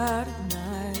go out at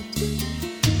night.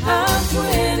 I'm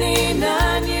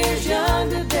 29 years young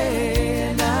today,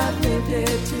 and I've lived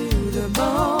it to the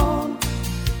bone.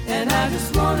 And I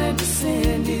just wanted to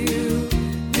send you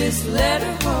this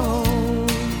letter home.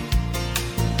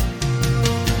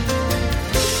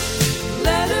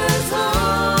 Letters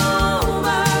home, I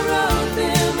wrote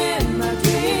them in my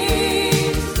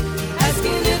dreams,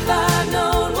 asking if I'd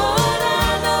known what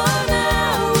I know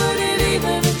now, would it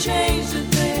even have changed a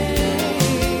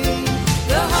thing?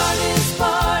 The hardest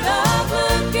part of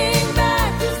looking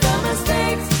back is the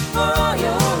mistakes are all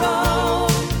your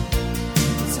own.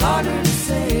 It's harder to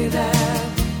say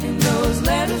that in those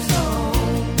letters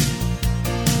home.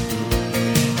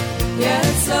 Yeah,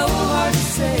 it's so hard to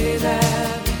say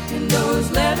that in those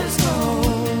letters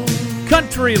home.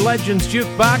 Country Legends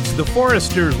Jukebox, The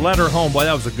Foresters' Letter Home. Boy,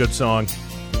 that was a good song.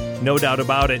 No doubt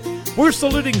about it. We're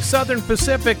saluting Southern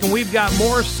Pacific, and we've got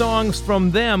more songs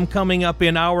from them coming up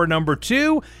in hour number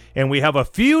 2, and we have a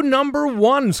few number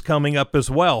 1s coming up as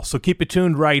well, so keep it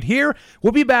tuned right here.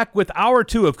 We'll be back with hour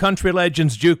 2 of Country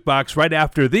Legends Jukebox right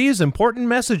after these important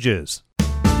messages.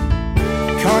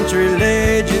 Country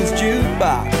Legends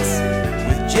Jukebox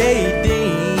with J.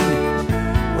 Dean,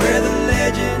 where the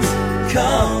legends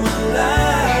come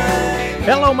alive.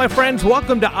 Hello, my friends.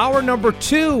 Welcome to hour number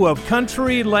 2 of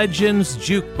Country Legends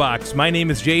Jukebox. My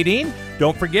name is J. Dean.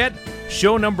 Don't forget,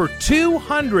 show number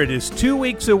 200 is 2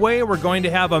 weeks away. We're going to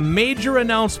have a major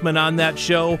announcement on that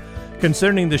show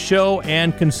concerning the show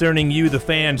and concerning you, the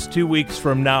fans, 2 weeks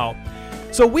from now.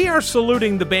 So we are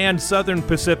saluting the band Southern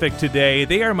Pacific today.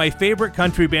 They are my favorite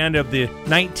country band of the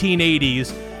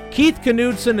 1980s. Keith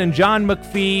Knudsen and John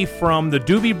McPhee from the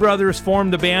Doobie Brothers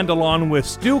formed the band along with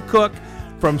Stu Cook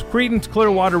from Creedence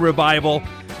Clearwater Revival,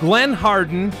 Glenn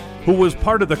Hardin, who was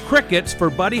part of the Crickets for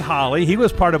Buddy Holly. He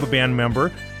was part of a band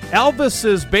member.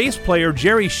 Elvis's bass player,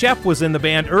 Jerry Sheff, was in the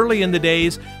band early in the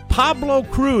days. Pablo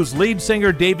Cruz, lead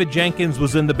singer David Jenkins,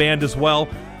 was in the band as well,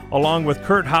 along with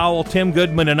Kurt Howell, Tim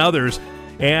Goodman, and others.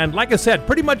 And like I said,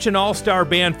 pretty much an all-star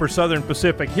band for Southern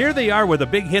Pacific. Here they are with a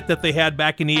big hit that they had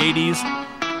back in the 80s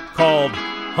called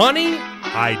Honey,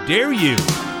 I Dare You.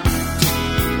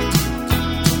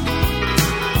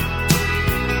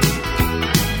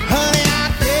 Honey, I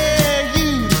dare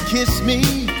you to kiss me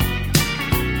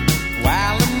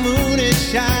while the moon is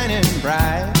shining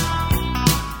bright.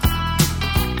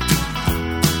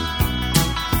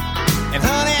 And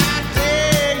honey, I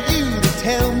dare you to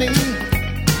tell me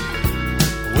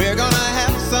we're gonna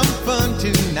have some fun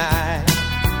tonight.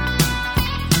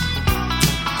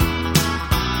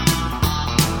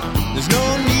 There's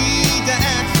no need to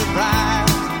act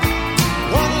surprised.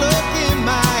 One look in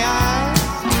my eyes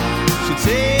should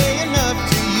say enough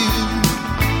to you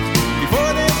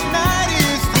before this night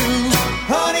is through.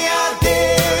 Honey, I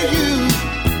dare you.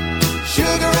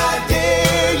 Sugar, I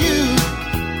dare you.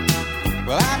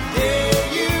 Well, I dare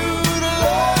you to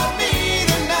love me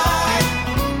tonight.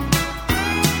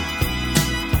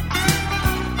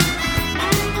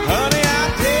 Honey, I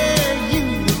dare you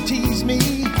to tease me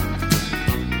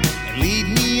and lead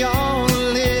me on a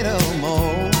little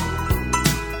more.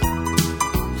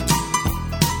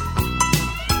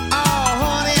 Oh,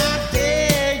 honey, I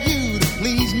dare you to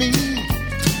please me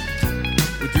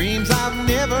with dreams I've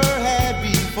never had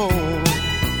before.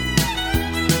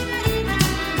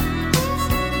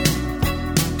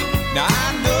 Now I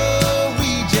know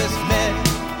we just met,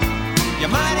 your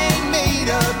mind ain't made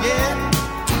up yet,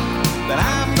 but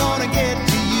I'm gonna get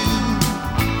to you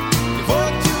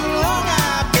before too long,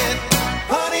 I bet.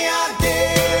 Honey, I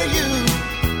dare you.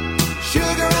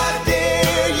 Sugar, I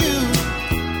dare you.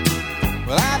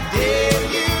 Well, I dare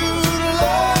you to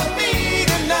love me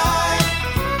tonight.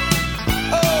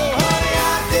 Oh, honey,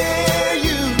 I dare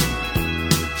you.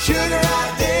 Sugar, I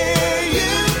dare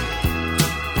you.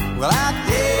 Well, I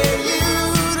dare you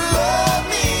to love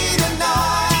me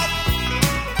tonight.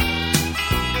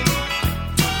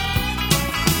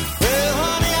 Well,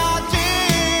 honey, I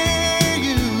dare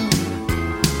you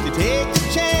to take the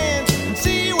chance and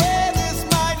see where this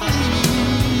might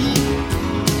lead.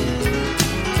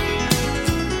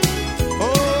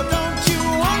 Oh, don't you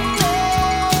wonder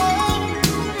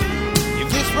if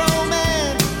this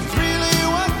romance is really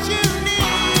what you need?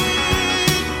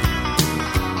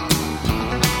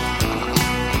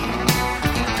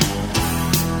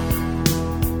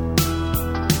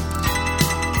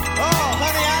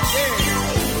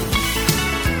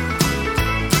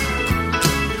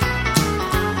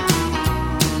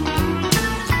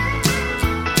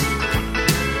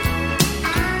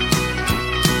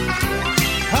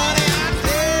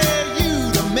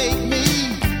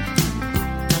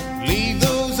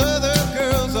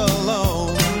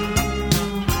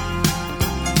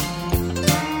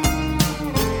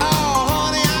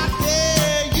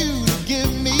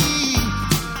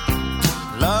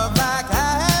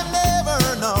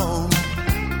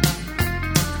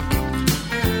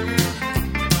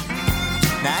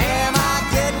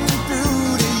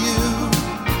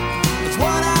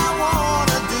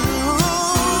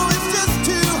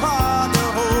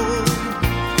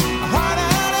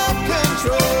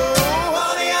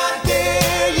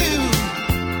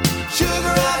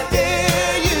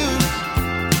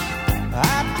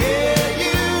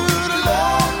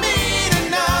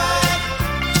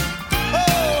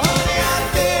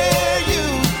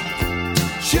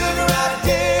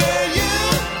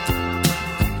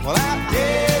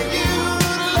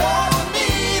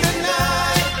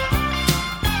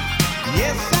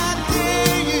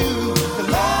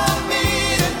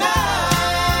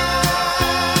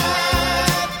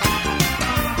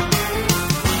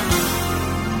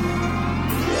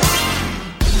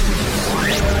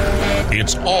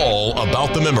 all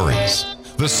about the memories.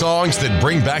 The songs that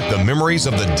bring back the memories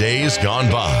of the days gone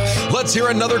by. Let's hear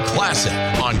another classic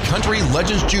on Country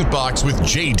Legends Jukebox with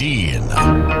J. Dean.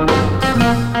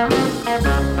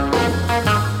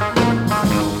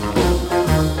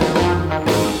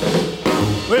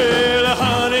 Well,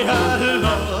 honey, I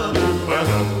love you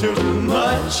too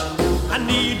much. I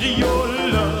need your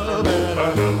love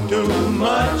too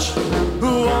much.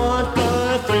 Want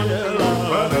the thrill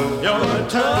of your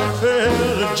tough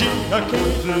energy. I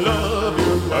can't love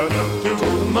you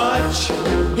too much. You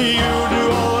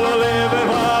do all the living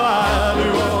while I do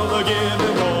all the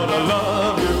giving. Gonna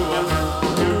love you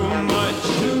too much,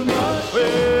 too much.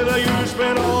 Well, you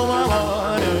spend all my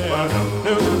money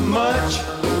too much.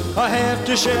 I have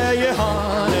to share your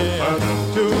honey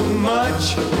too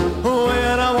much.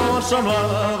 When I want some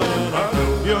loving,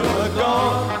 you're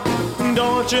gone.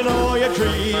 Don't you know you're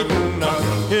treating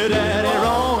your daddy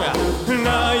wrong?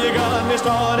 Now you got me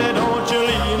started. Don't you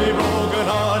leave me broken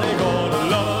hearted. Gonna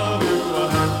love you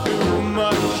too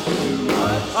much, too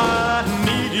much. I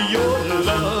need your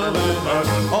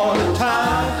loving all the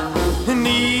time.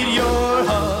 Need your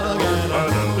hugging,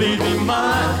 please be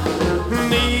mine.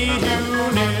 Need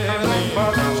you near me,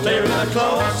 stay real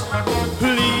close.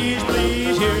 Please,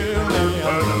 please hear me.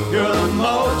 You're the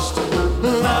most.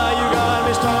 Now you got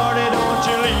me started. Don't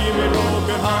you leave me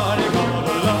broken hearted.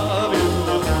 Gonna love you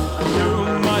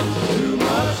too much, too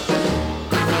much.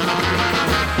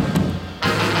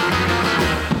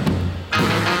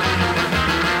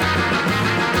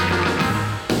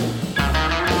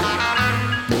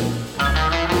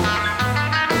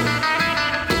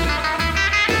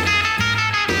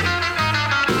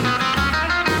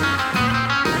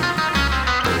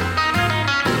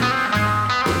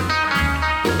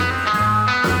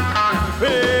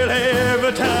 Well,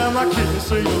 every time I kiss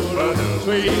your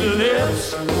sweet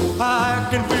lips, I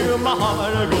can feel my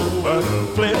heart go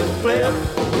flip, flip.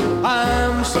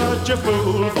 I'm such a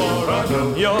fool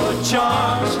for your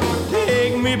charms.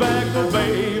 Take me back, oh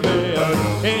baby,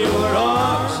 in your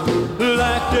arms.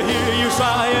 Like to hear you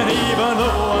sighing, even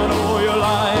though I know you're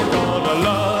lying. Gonna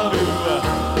love you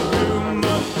too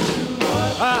much.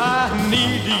 I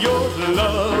need your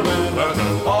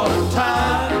loving all the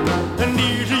time. I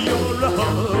need your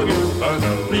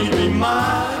hugging, please be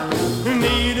mine.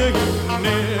 Need you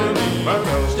near me,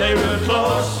 stay real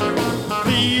close.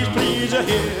 Please, please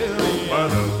hear me.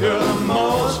 You're the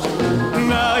most.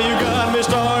 Now you got me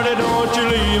started. Don't you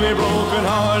leave me broken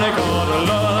hearted. Gonna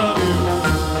love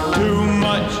you too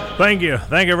much. Thank you.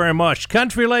 Thank you very much.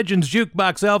 Country Legends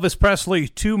Jukebox, Elvis Presley,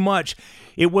 Too Much.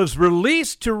 It was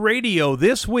released to radio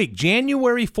this week,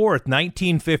 January 4th,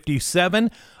 1957.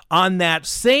 On that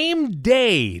same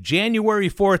day, January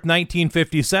 4th,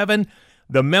 1957,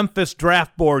 the Memphis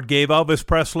Draft Board gave Elvis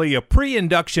Presley a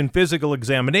pre-induction physical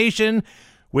examination,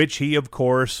 which he, of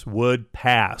course, would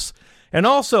pass. And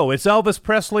also, it's Elvis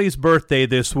Presley's birthday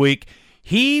this week.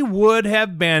 He would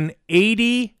have been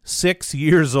 86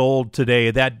 years old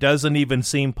today. That doesn't even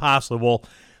seem possible,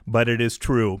 but it is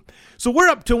true. So we're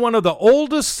up to one of the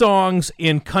oldest songs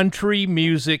in country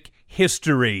music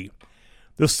history.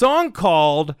 The song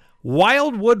called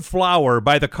Wildwood Flower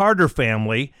by the Carter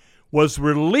Family was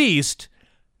released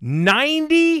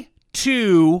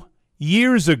 92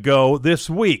 years ago this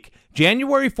week,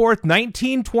 January 4th,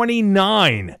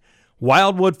 1929.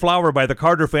 Wildwood Flower by the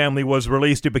Carter Family was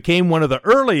released. It became one of the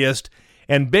earliest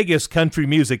and biggest country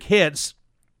music hits.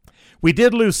 We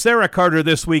did lose Sarah Carter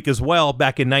this week as well,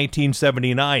 back in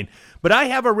 1979. But I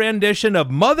have a rendition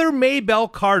of Mother Maybelle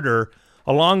Carter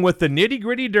along with the Nitty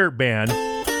Gritty Dirt Band.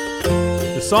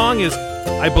 The song is,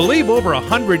 I believe, over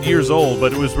 100 years old,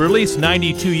 but it was released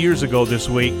 92 years ago this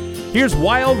week. Here's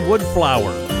Wildwood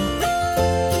Flower.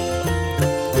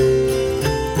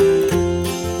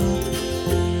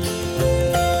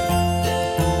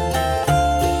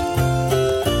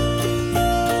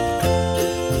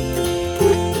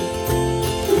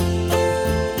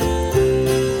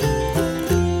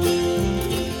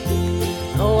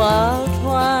 Oh, I'll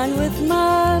twine with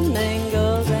my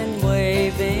mangles and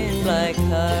wave in black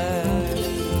heart,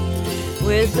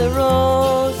 with the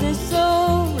roses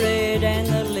so red and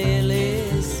the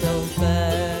lilies so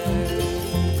fair,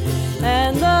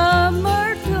 and the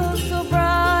myrtle so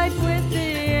bright with the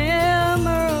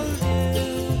emerald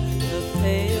dew, the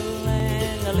pale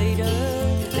and the leader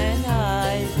and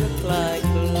eyes look like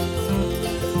blue.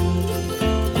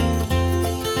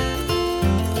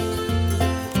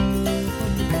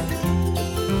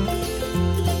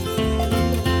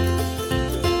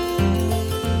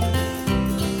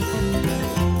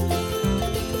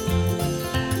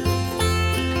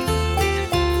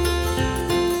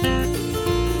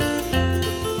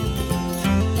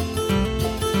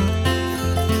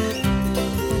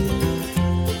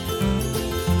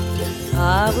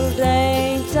 will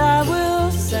dance, I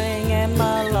will sing, and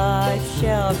my life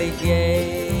shall be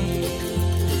gay.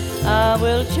 I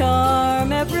will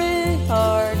charm every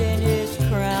heart, in his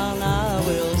crown I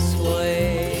will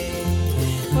sway.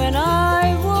 When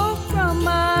I woke from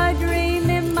my dream,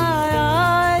 in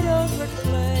my idol would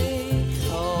play,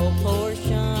 all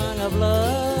portion of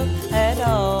love had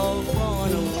all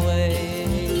gone away.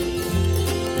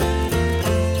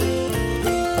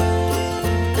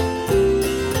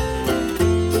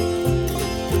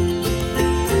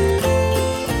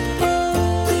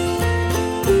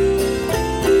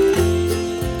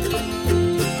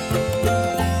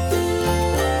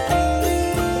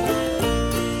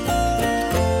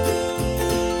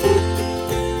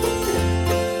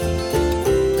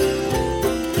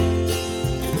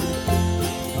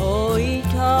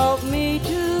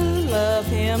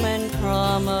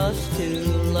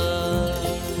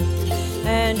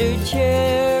 To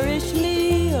cherish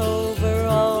me over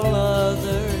all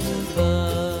others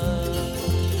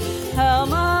above. How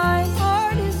my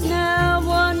heart is now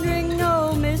wandering,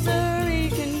 no misery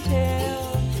can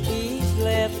tell. He's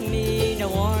left me no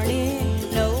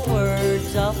warning, no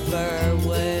words of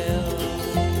farewell.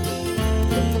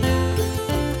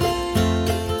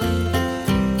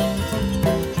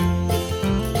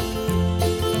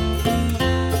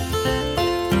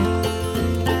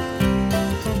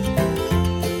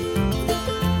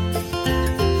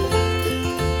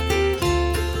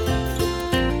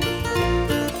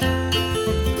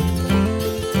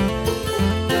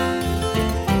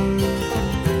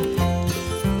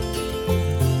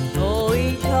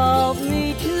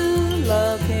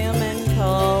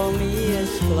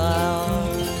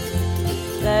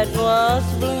 That was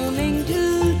blooming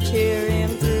to cheer him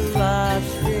through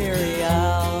life's dreary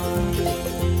hour.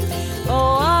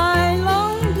 Oh, I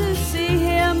long to see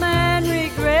him and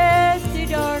regret the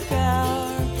dark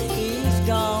hour. He's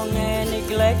gone and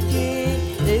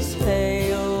neglected this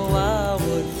pale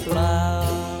wildwood flower.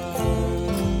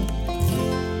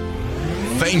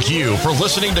 Thank you for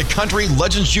listening to Country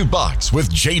Legends Jukebox with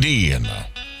JD.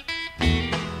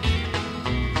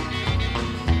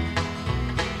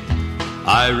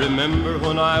 I remember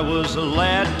when I was a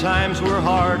lad, times were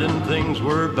hard and things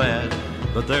were bad,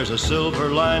 but there's a silver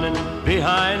lining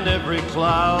behind every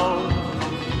cloud.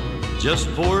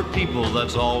 Just poor people,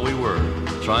 that's all we were,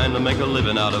 trying to make a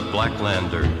living out of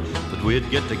blackland dirt. But we'd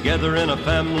get together in a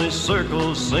family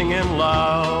circle singing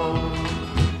loud.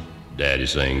 Daddy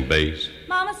sang bass,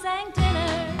 Mama sang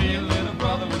tenor, me and little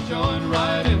brother would join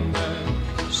right in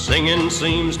there. Singing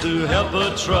seems to help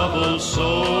a troubled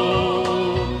soul.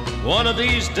 One of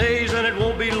these days, and it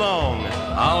won't be long,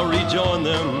 I'll rejoin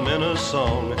them in a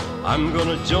song. I'm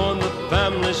gonna join the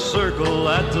family circle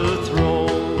at the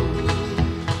throne.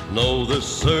 No, the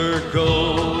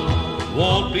circle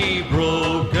won't be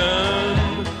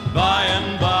broken. By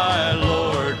and by,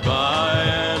 Lord, by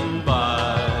and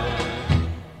by.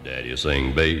 Daddy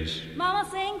sing bass, Mama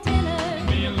sang tenor,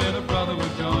 me and little brother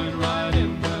would join right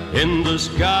in there. in the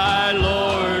sky,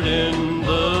 Lord, in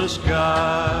the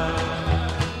sky.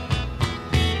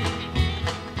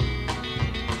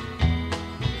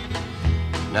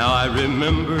 Now I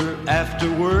remember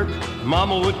after work,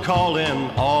 Mama would call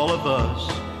in all of us.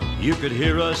 You could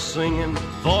hear us singing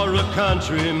for a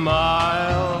country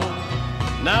mile.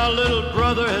 Now little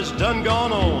brother has done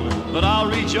gone on, but I'll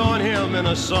rejoin him in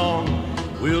a song.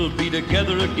 We'll be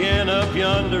together again up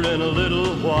yonder in a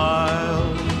little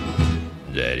while.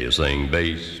 Daddy'll sing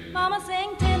bass, Mama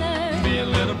sang tenor, me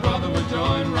and little brother would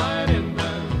join right in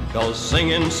there. 'cause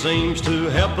singing seems to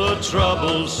help a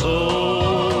troubled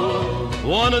soul.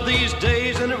 One of these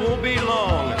days, and it won't be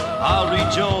long, I'll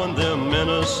rejoin them in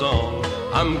a song.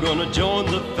 I'm gonna join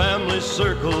the family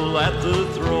circle at the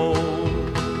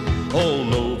throne. Oh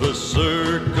no, the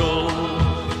circle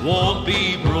won't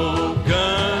be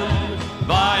broken.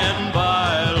 By and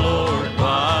by, Lord,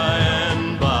 by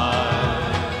and by.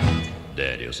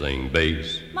 Daddy'll sing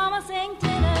bass, Mama sang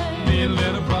tenor, Me and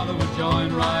little brother would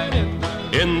join right in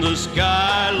there. in the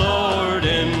sky, Lord,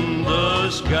 in the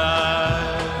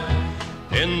sky.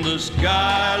 In the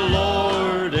sky,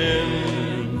 Lord,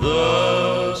 in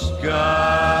the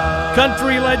sky.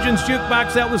 Country Legends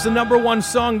Jukebox, that was the #1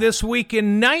 song this week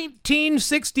in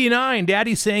 1969.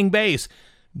 Daddy sang bass.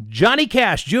 Johnny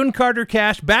Cash, June Carter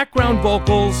Cash, background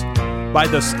vocals by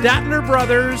the Statler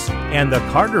Brothers and the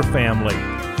Carter family.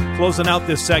 Closing out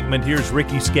this segment, here's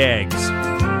Ricky Skaggs.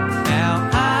 Now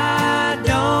I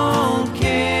don't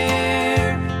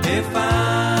care if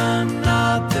I'm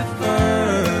not the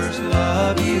first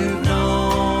love you've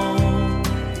known,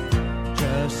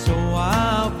 just so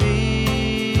I'll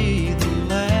be the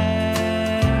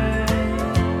last.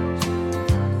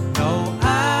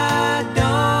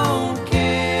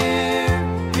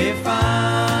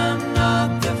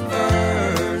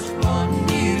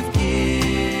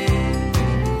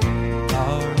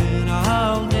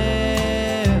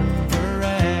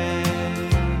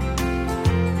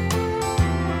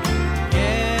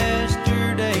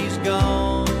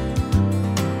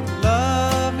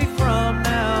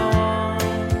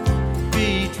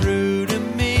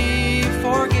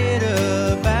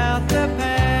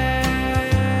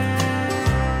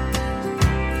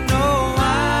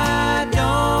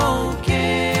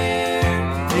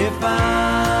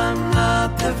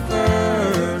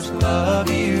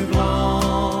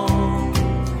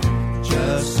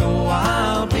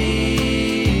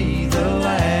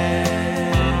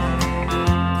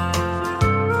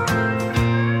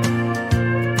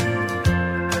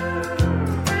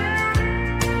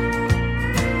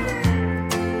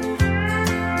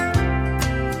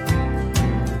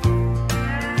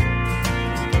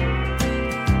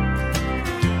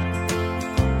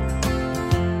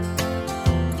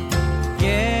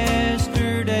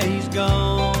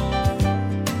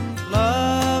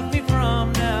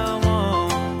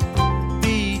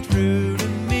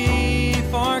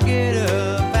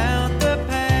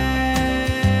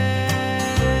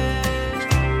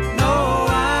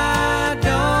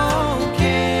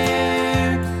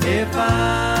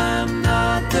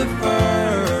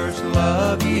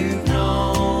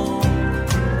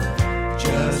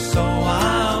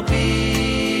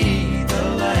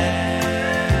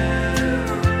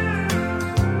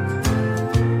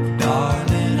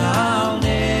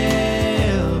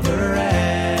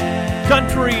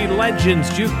 Country Legends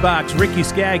Jukebox, Ricky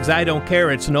Skaggs, I Don't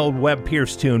Care. It's an old Webb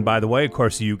Pierce tune, by the way. Of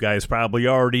course, you guys probably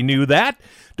already knew that.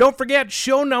 Don't forget,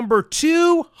 show number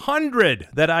 200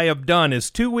 that I have done is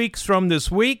 2 weeks from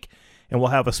this week, and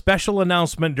we'll have a special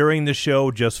announcement during the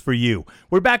show just for you.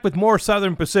 We're back with more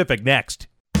Southern Pacific next.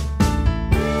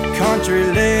 Country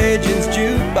Legends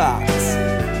Jukebox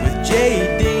with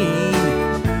J. Dean,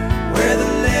 where the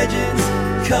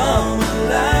legends come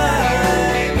alive.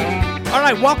 All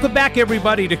right, welcome back,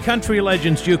 everybody, to Country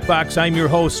Legends Jukebox. I'm your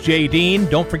host, Jay Dean.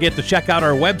 Don't forget to check out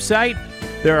our website.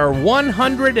 There are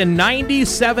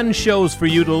 197 shows for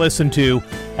you to listen to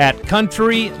at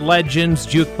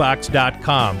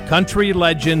countrylegendsjukebox.com.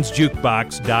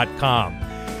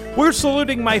 countrylegendsjukebox.com. We're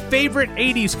saluting my favorite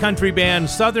 80s country band,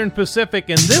 Southern Pacific,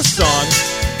 and this song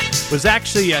was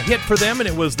actually a hit for them, and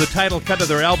it was the title cut of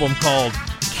their album called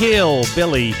Kill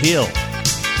Billy Hill.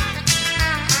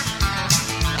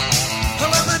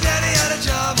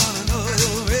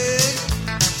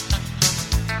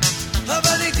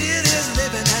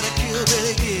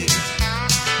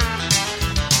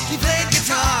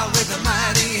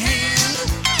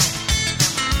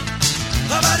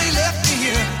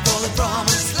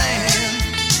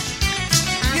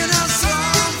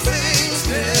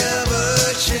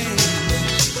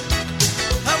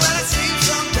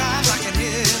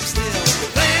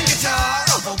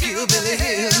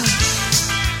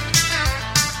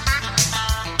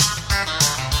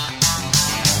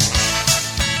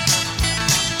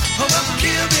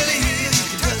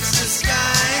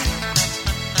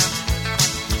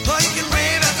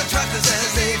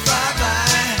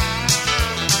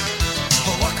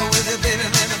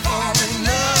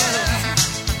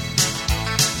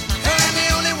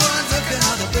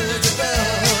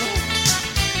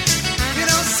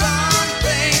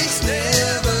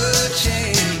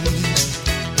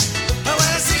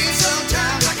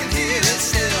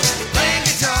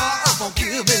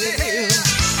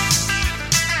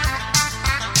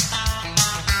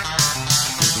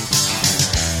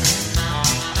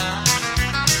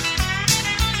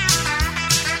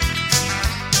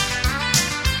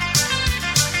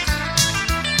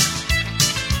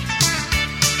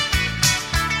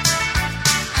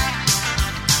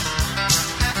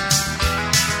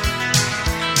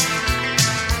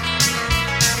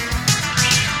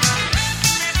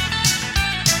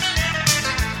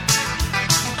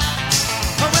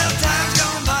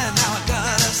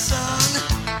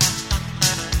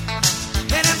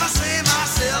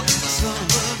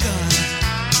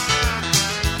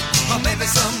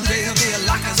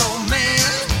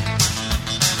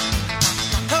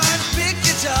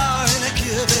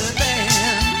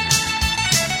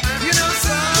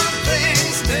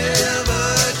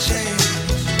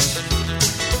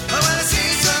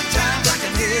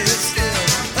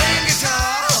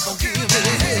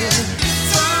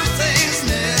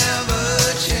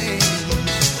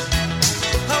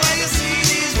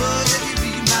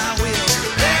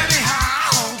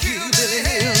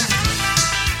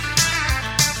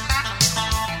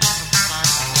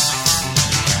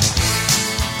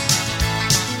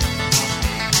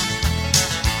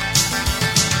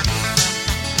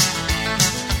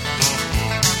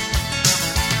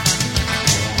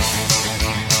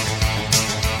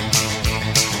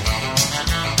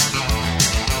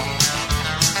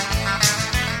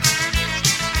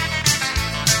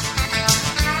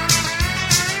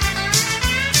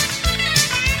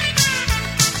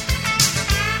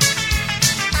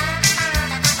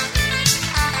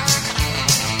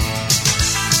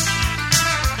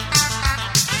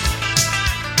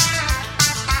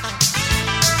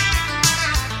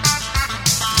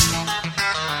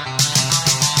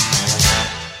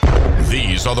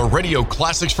 These are the radio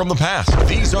classics from the past.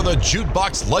 These are the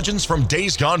jukebox legends from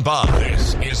days gone by.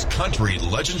 This is Country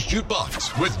Legends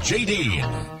Jukebox with J.D.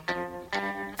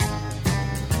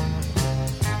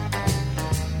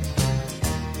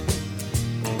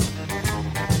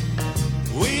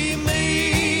 We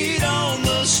meet on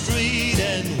the street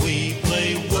and we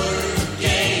play word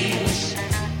games,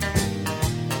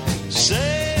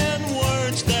 saying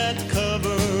words that cover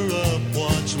up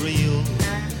what's real.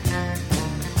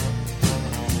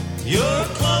 You're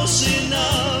close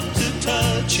enough to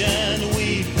touch and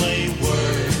we play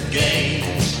word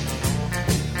games,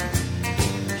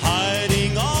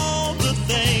 hiding all the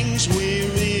things we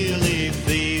really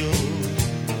feel.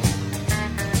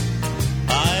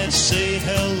 I say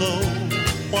hello,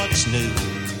 what's new?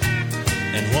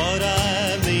 And what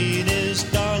I mean is,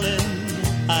 darling,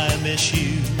 I miss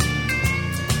you.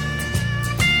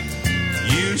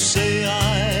 You say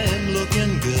I'm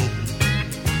looking good,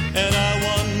 and I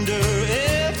wonder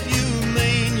if you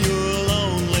mean you're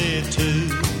lonely too.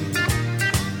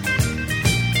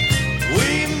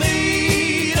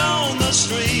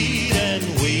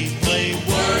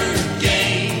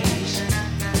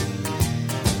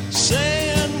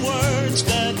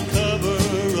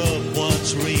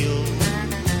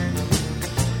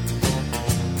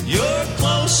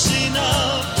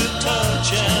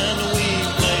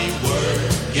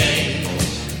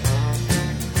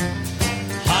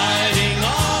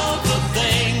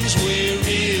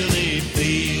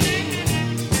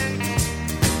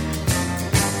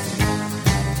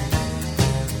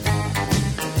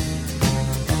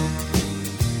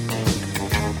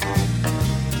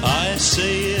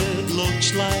 say it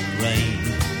looks like rain.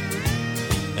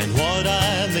 And what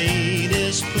I mean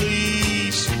is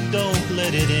please don't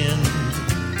let it end.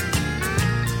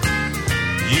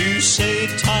 You say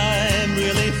time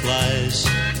really flies,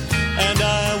 and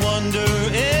I wonder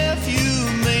if you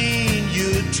mean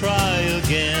you'd try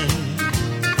again.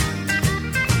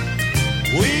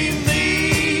 We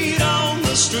meet on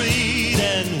the street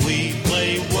and we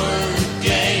play word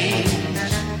games,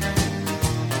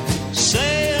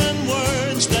 saying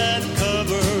words that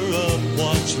cover up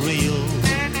what's real.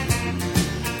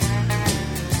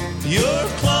 You're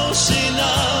close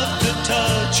enough to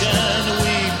touch and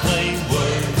we play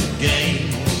word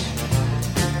games,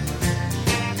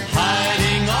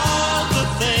 hiding all the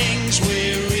things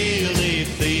we really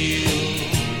feel,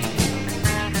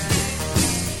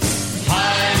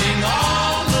 hiding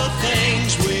all the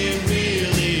things we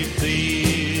really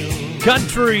feel.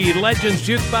 Country Legends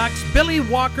Jukebox, Billy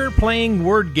Walker playing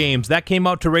word games. That came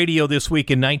out to radio this week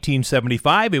in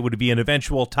 1975. It would be an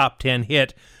eventual top 10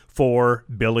 hit for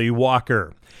Billy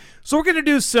Walker. So we're going to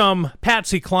do some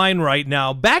Patsy Cline right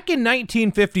now. Back in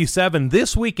 1957,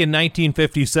 this week in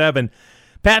 1957,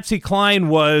 Patsy Cline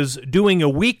was doing a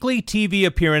weekly TV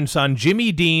appearance on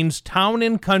Jimmy Dean's Town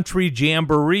and Country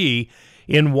Jamboree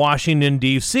in Washington,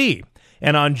 D.C.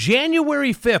 And on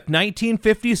January 5th,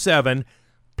 1957,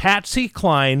 Patsy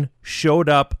Cline showed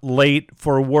up late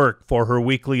for work for her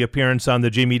weekly appearance on the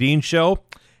Jimmy Dean Show.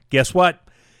 Guess what?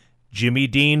 Jimmy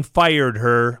Dean fired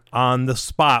her on the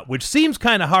spot, which seems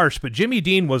kind of harsh, but Jimmy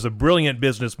Dean was a brilliant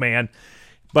businessman.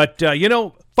 But,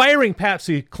 firing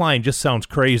Patsy Cline just sounds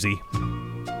crazy.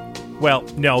 Well,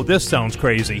 no, this sounds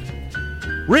crazy.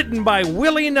 Written by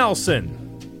Willie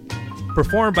Nelson.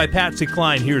 Performed by Patsy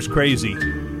Cline, here's Crazy.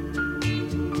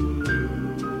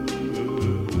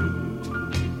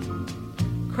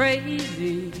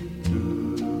 Crazy,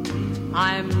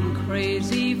 I'm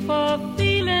crazy for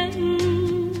feeling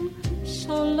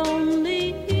so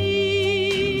lonely.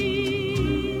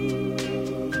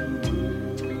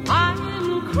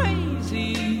 I'm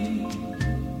crazy,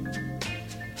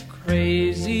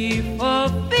 crazy for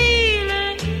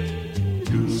feeling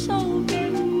so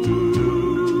blue.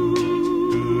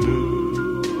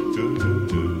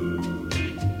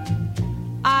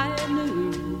 I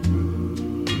knew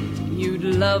you'd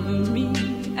love me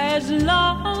as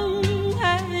long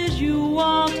as you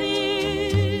wanted.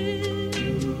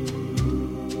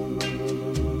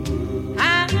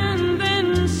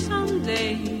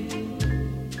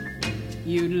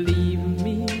 You'd leave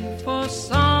me for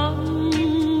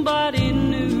somebody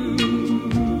new.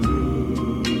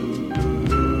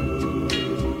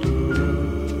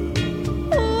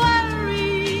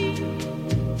 Worry,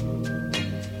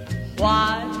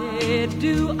 why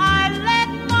do I let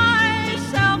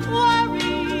myself worry?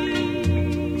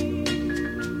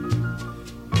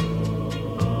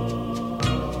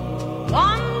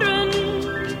 Wondering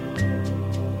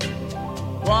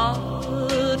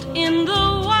what in the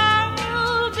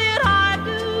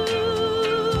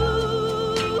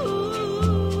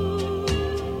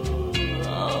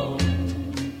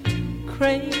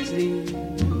crazy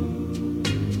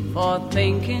for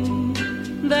thinking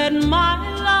that my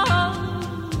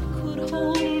love could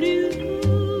hold you.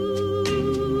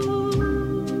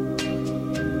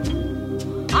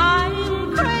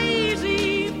 I'm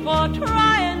crazy for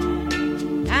trying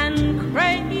and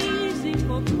crazy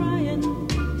for crying,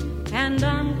 and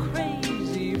I'm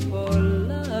crazy for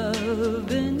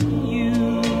loving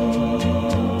you.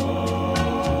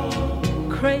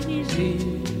 Crazy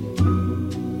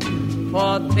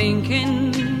for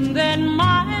thinking that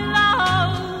my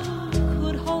love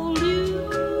could hold you.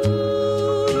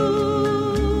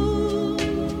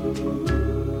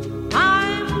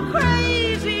 I'm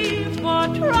crazy for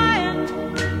trying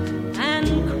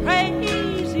and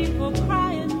crazy for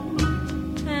crying,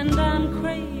 and I'm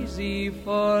crazy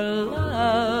for loving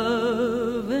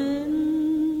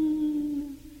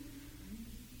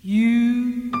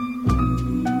you.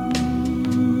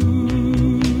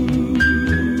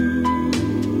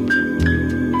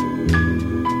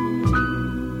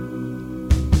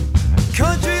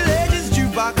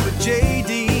 J.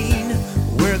 Dean,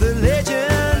 where the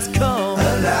legends come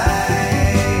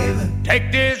alive.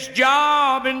 Take this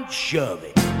job and shove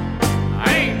it.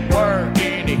 I ain't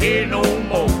working here no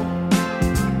more.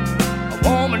 A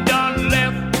woman done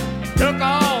left and took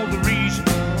all the reason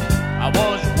I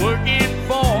was working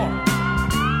for.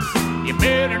 You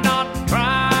better not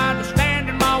try to stand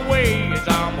in my way as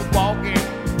I'm walking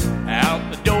out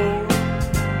the door.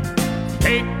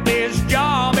 Take this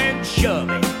job and shove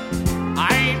it.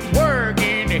 I ain't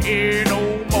working here no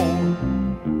more.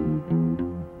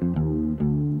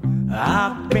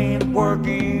 I've been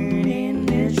working in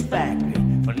this factory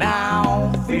for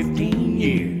now 15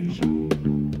 years.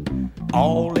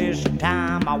 All this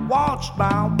time I watched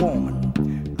my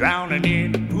woman drowning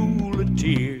in a pool of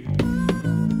tears.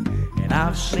 And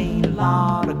I've seen a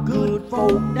lot of good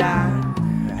folk die,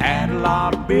 had a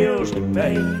lot of bills to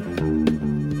pay.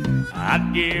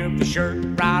 I'd give the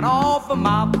shirt right off of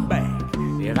my back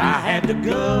if I had the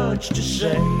guts to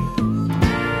say,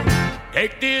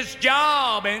 take this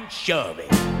job and shove it,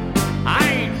 I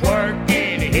ain't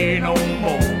working here no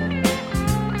more.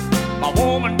 My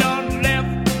woman done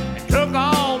left and took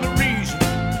all the reason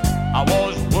I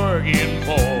was working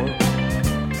for.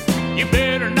 You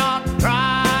better not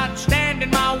try to stand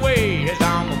in my way as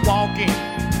I'm walking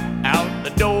out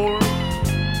the door.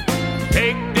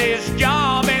 Take this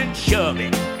job and shove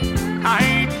it, I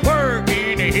ain't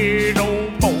working here no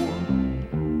more.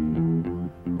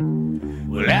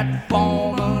 Well, that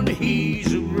foreman,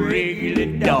 he's a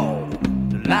regular dog.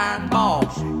 The line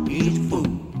boss, he's a fool.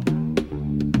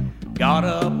 Got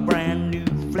a brand new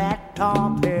flat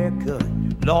top haircut,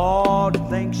 Lord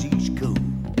thinks he's cool.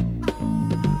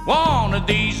 One of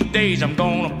these days I'm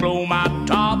gonna blow my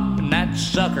top, and that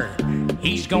sucker,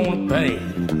 he's gonna pay.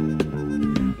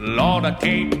 Lord, I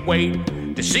can't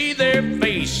wait to see their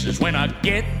faces when I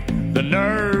get the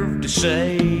nerve to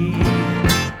say,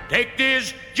 take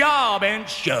this job and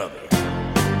shove it,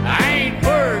 I ain't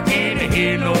working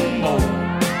here no more.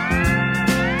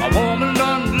 A woman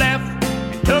done left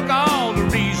and took all the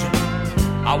reason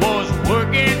I was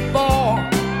working for.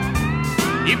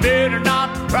 You better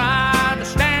not try to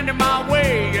stand in my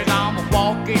way as I'm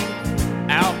walking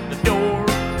out the door.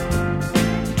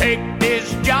 Take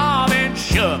this job and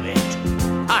shove it,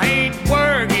 I ain't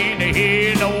working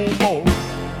here no more.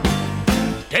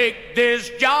 Take this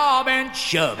job and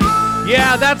shove it.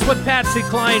 Yeah, that's what Patsy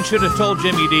Cline should have told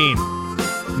Jimmy Dean.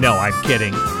 No, I'm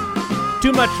kidding.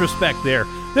 Too much respect there.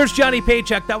 There's Johnny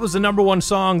Paycheck. That was the number one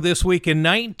song this week in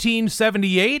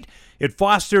 1978. It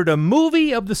fostered a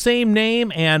movie of the same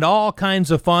name and all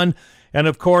kinds of fun. And,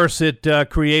 of course, it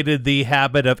created the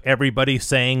habit of everybody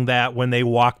saying that when they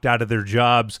walked out of their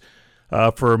jobs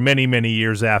for many, many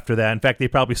years after that. In fact, they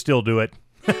probably still do it.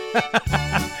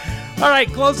 All right,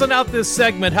 closing out this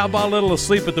segment, how about a little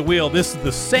Asleep at the Wheel? This is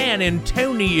the San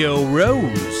Antonio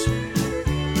Rose.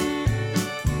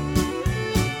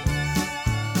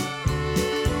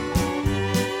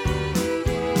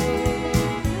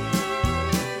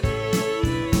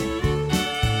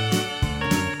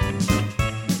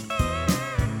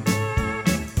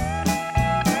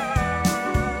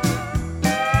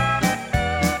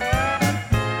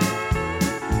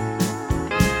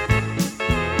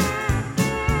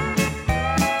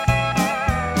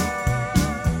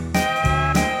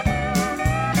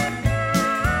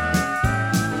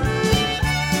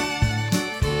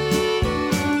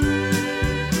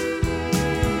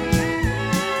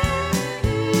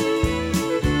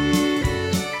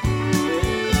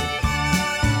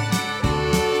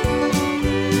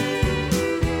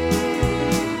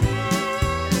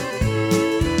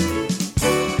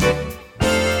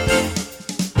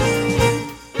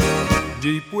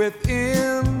 Deep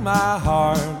within my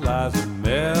heart lies a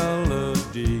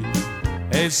melody,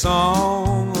 a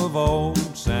song of old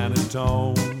San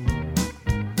Antone,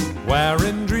 where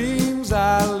in dreams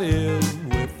I live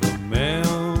with a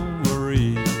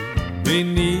memory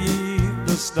beneath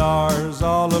the stars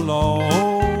all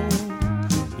alone.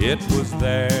 It was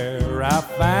there I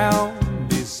found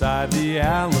beside the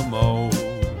Alamo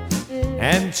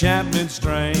enchantment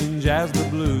strange as the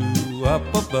blue up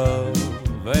above,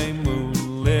 a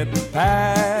moonlit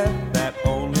path that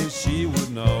only she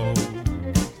would know.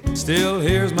 Still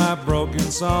here's my broken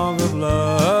song of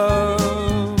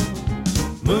love.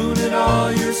 Moon in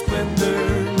all your splendor,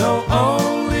 know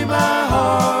only my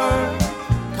heart.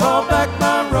 Call back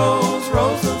my rose,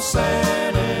 rose of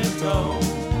San Antone.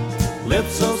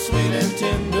 Lips so sweet and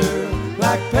tender,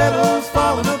 like petals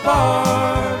falling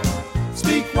apart.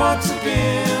 Speak once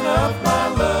again of my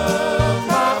love,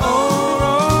 my own.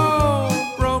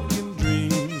 Broken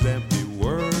dreams, empty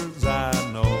words I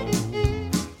know,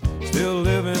 still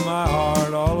live in my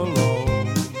heart all alone.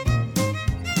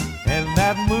 And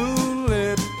that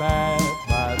moonlit path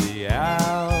by the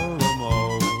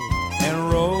Alamo,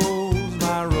 and rose,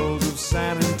 my rose of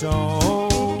San Antone.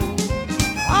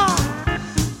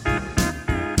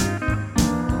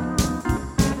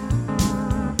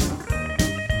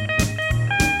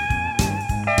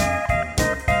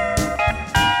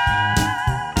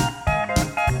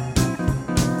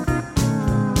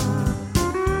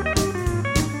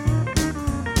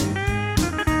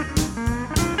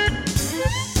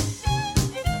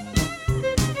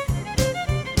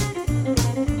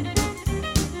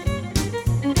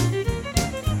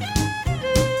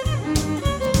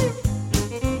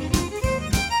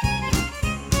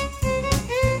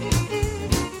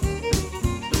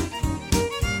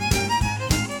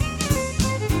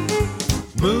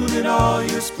 moon in all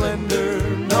your splendor.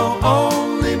 No,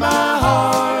 only my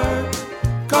heart.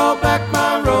 Call back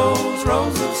my rose,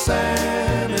 rose of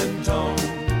San Antone.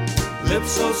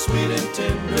 Lips so sweet and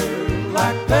tender,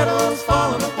 like petals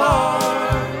falling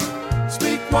apart.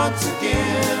 Speak once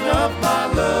again of my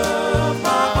love,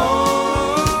 my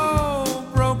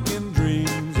own. Broken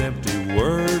dreams, empty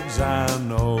words I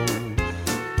know,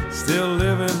 still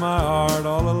live in my heart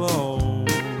all alone.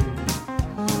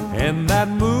 And that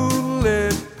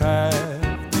moonlit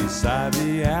path beside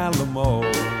the Alamo,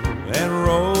 and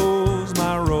Rose,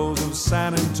 my rose of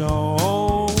San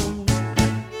Antone.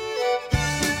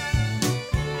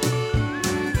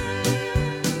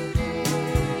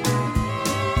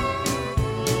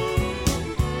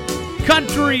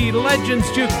 Country Legends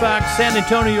Jukebox, San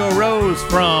Antonio Rose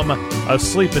from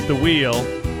Asleep at the Wheel.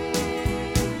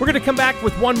 We're going to come back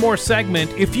with one more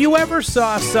segment. If you ever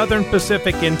saw Southern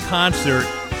Pacific in concert,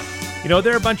 you know,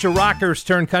 they're a bunch of rockers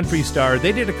turned country star.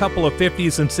 They did a couple of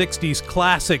 50s and 60s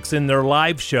classics in their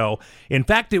live show. In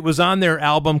fact, it was on their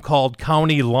album called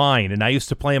County Line, and I used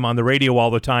to play them on the radio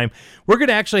all the time. We're going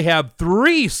to actually have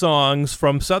 3 songs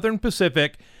from Southern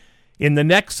Pacific. In the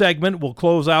next segment, we'll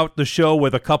close out the show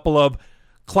with a couple of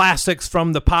classics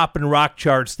from the pop and rock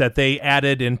charts that they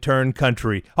added and turned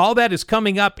country. All that is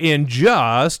coming up in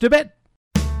just a bit.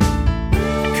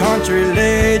 Country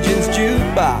Legends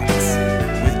Jukebox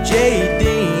with Jay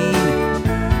Dean,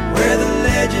 where the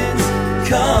legends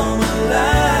come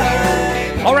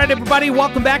alive. All right, everybody,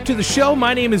 welcome back to the show.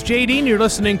 My name is Jay Dean. You're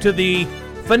listening to the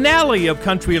finale of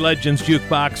Country Legends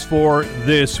Jukebox for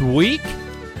this week.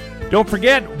 Don't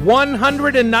forget,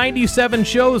 197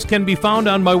 shows can be found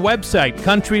on my website,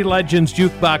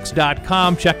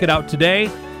 countrylegendsjukebox.com. Check it out today.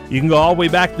 You can go all the way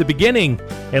back to the beginning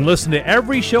and listen to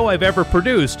every show I've ever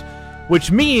produced,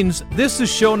 which means this is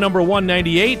show number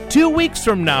 198. 2 weeks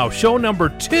from now, show number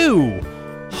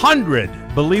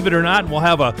 200. Believe it or not, we'll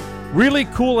have a really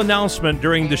cool announcement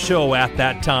during the show at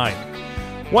that time.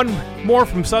 One more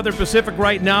from Southern Pacific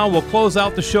right now. We'll close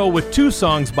out the show with 2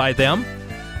 songs by them.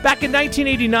 Back in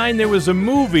 1989, there was a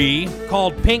movie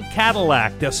called Pink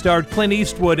Cadillac that starred Clint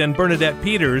Eastwood and Bernadette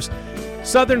Peters.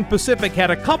 Southern Pacific had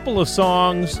a couple of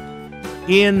songs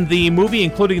in the movie,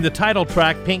 including the title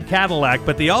track, Pink Cadillac,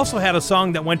 but they also had a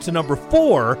song that went to number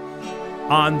 4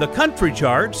 on the country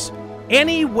charts,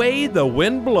 Any Way the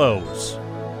Wind Blows.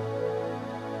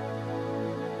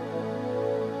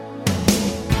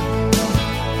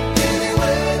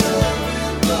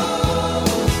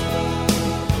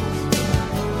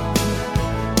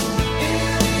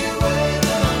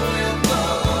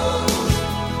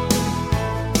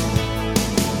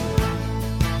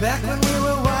 Back when we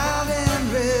were wild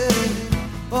and ready,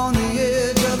 on the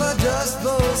edge of a Dust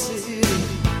Bowl city,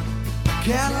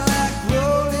 Cadillac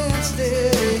rolling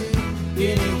steady,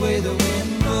 any way the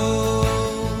wind blows.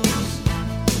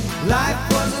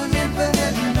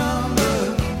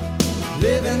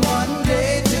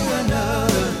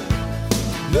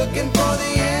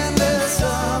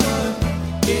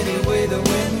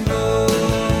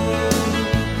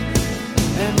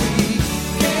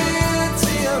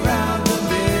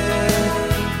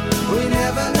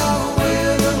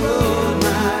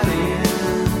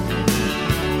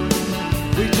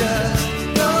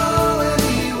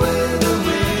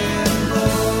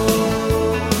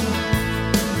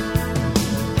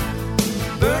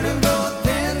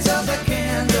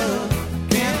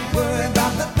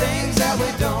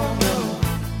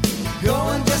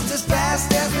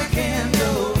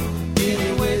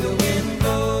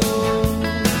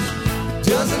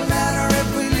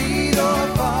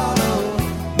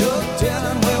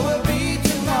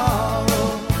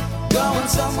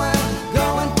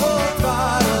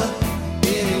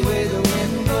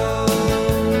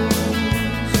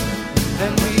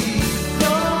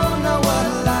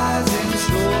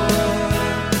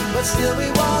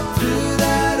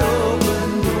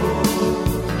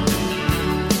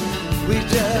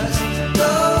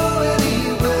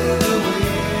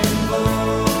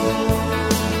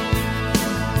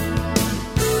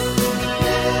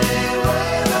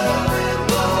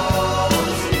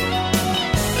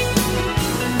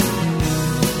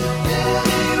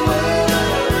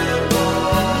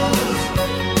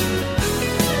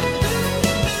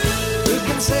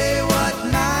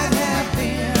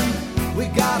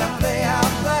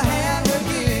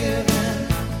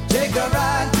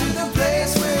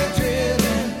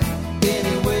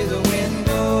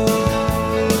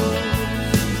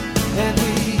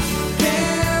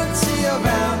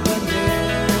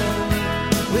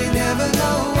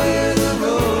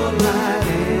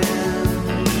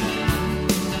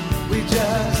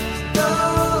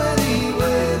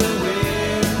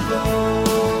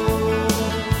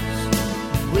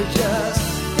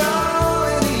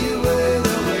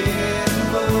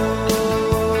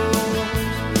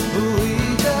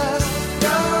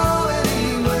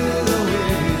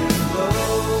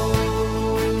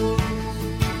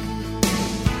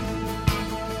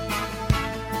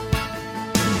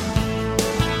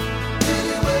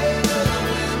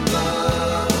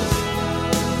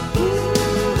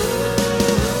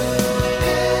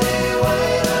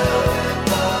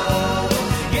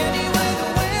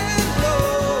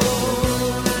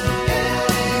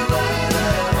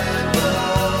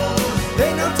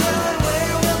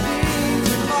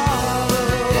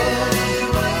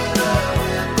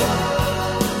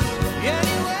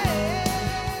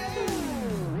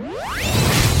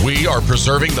 are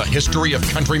preserving the history of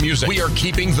country music. We are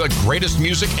keeping the greatest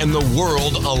music in the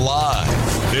world alive.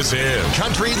 This is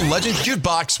Country Legends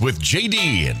Jukebox with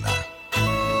J.D.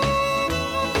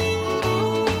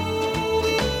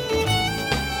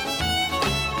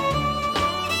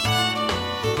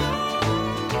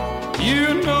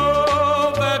 You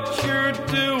know that you're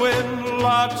doing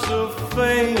lots of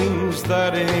things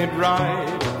that ain't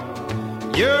right.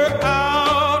 You're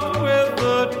out with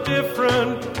a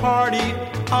different party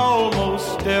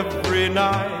almost every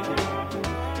night.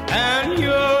 And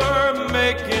you're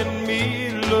making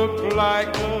me look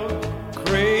like a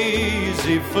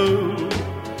crazy fool.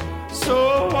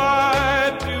 So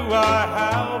why do I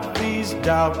have these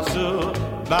doubts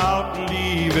about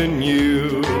leaving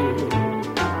you?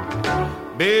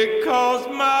 Because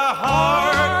my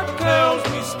heart tells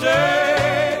me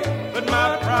stay, but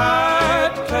my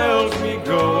pride tells me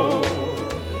go.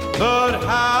 But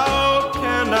how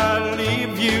can I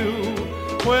leave you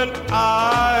when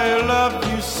I love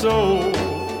you so?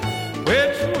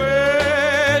 Which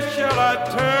way shall I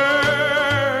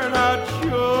turn? I'd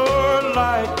sure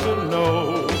like to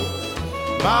know.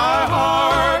 My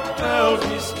heart tells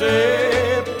me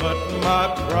stay, but my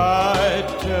pride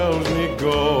tells me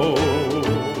go.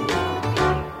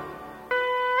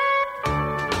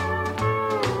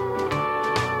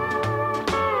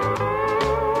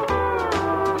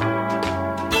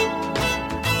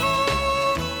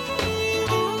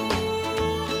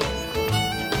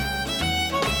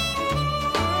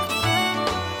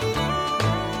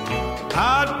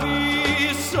 I'd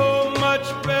be so much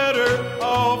better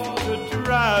off to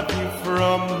drive you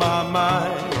from my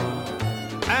mind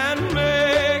and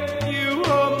make you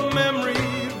a memory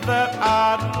that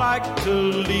I'd like to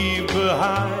leave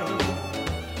behind.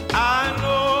 I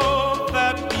know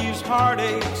that these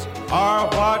heartaches are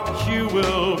what you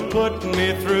will put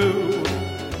me through.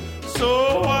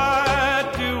 So why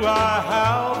do I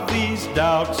have these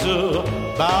doubts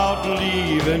about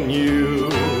leaving you?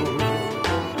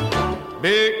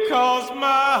 Because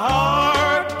my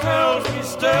heart tells me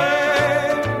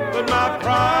stay, but my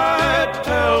pride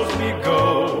tells me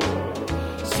go.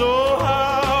 So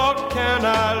how can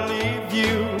I leave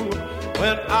you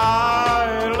when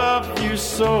I love you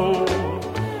so?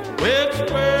 Which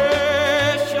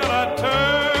way shall I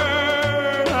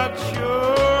turn? I'd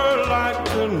sure like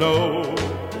to know.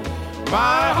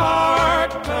 My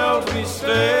heart tells me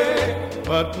stay,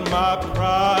 but my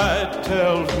pride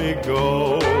tells me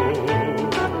go.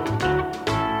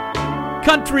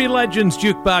 Country Legends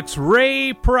Jukebox.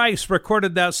 Ray Price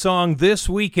recorded that song this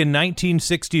week in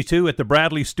 1962 at the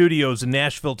Bradley Studios in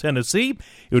Nashville, Tennessee.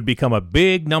 It would become a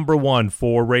big number one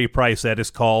for Ray Price. That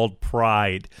is called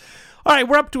Pride. All right,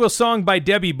 we're up to a song by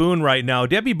Debbie Boone right now.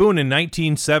 Debbie Boone in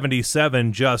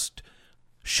 1977 just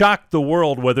shocked the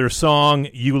world with her song,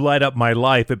 You Light Up My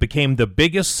Life. It became the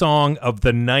biggest song of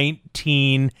the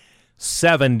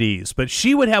 1970s. But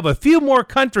she would have a few more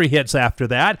country hits after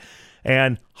that.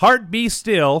 And Heart Be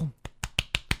Still,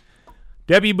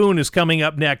 Debbie Boone is coming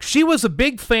up next. She was a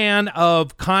big fan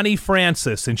of Connie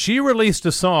Francis, and she released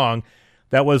a song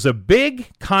that was a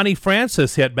big Connie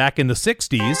Francis hit back in the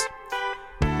 60s.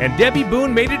 And Debbie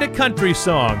Boone made it a country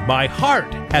song, My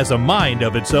Heart Has a Mind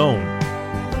of Its Own.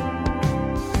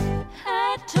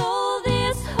 I told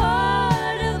this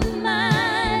heart of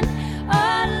mine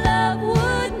our love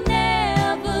would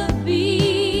never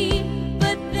be,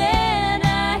 but then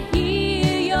I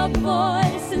hear your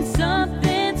voice and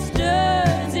something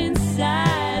stirs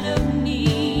inside of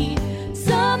me.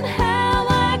 Somehow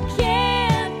I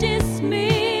can't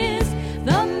dismiss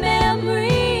the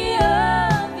memory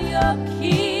of your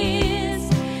kiss.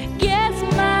 Guess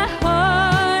my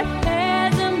heart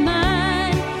has a mind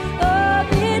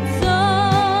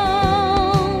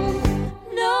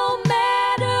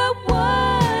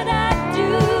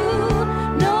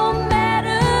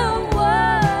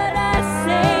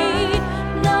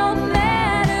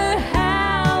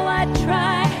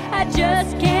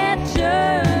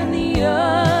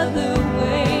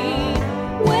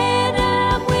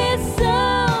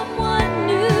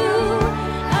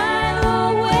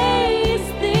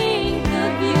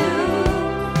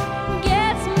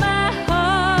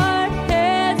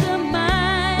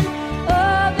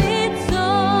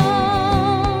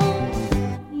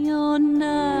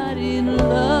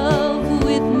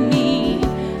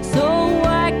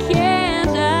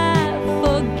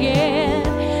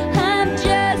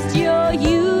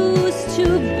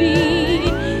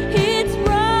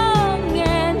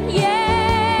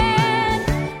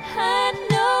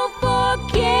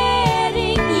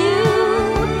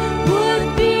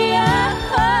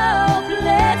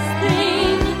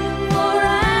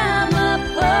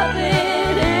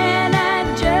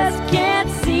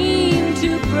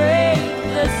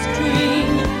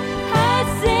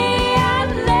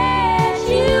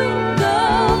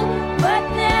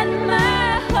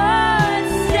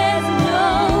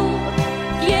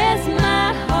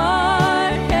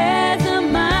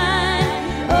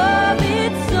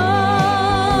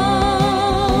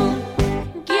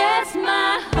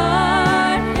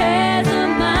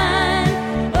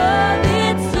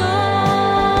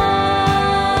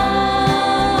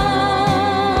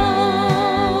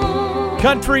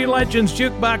Country Legends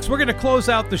Jukebox. We're going to close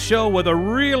out the show with a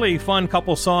really fun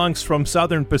couple songs from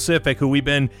Southern Pacific, who we've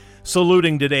been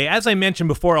saluting today. As I mentioned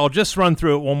before, I'll just run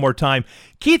through it one more time.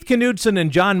 Keith Knudsen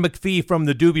and John McPhee from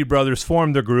the Doobie Brothers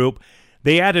formed the group.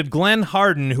 They added Glenn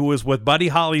Harden, who was with Buddy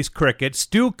Holly's Cricket,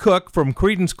 Stu Cook from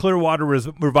Creedence Clearwater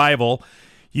Revival.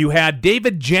 You had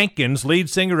David Jenkins, lead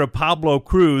singer of Pablo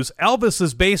Cruz.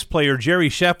 Elvis's bass player, Jerry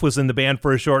Sheff, was in the band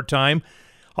for a short time.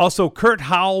 Also, Kurt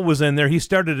Howell was in there. He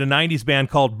started a 90s band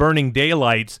called Burning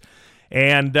Daylights,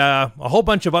 and a whole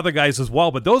bunch of other guys as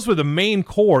well. But those were the main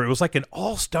core. It was like an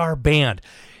all-star band.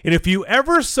 And if you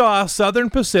ever saw Southern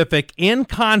Pacific in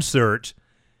concert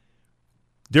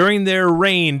during their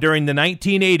reign during the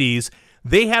 1980s,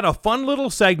 they had a fun little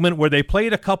segment where they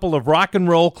played a couple of rock and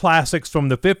roll classics from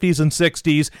the 50s and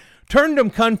 60s, turned them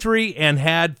country, and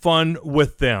had fun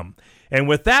with them. And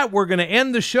with that, we're going to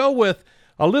end the show with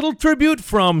a little tribute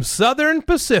from Southern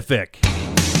Pacific.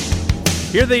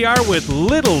 Here they are with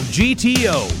Little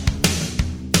GTO.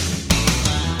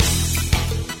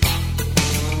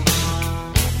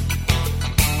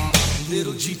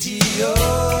 Little GTO,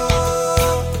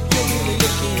 you're really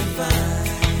looking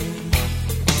fine.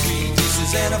 3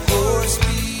 deuces and a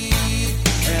 4-speed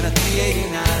and a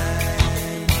 389.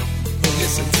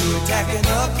 Listen to her tacking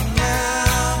up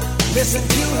now. Listen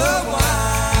to her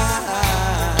whine.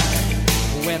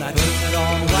 When I turn it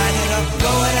on, wind it up,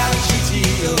 blow it out,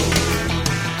 GTO.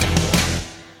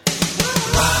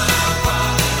 Wow,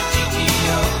 wow,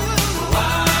 GTO.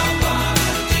 Wow, wow,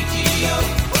 GTO.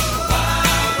 Wow,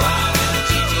 wow,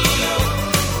 GTO.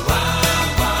 Wow,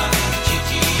 wow,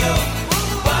 GTO.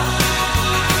 Wow,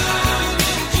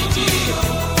 GTO.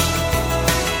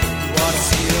 You want to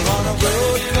see her on a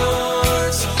road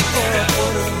course or a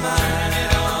quarter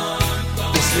mile?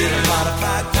 This little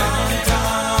modified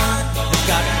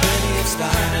got plenty of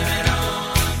style.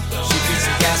 She beats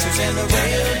the gassers and the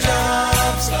rail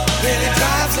jumps, really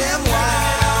drives them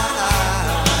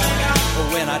wild. But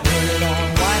when I turn it on,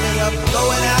 wind it up, blow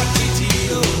it out,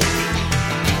 GTO.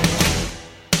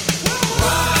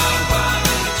 Wow, wow,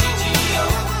 GTO.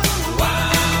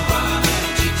 Wow, wow,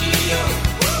 GTO.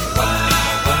 Wow,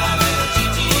 wow,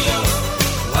 GTO.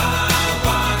 Wow,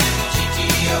 wow,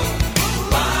 GTO.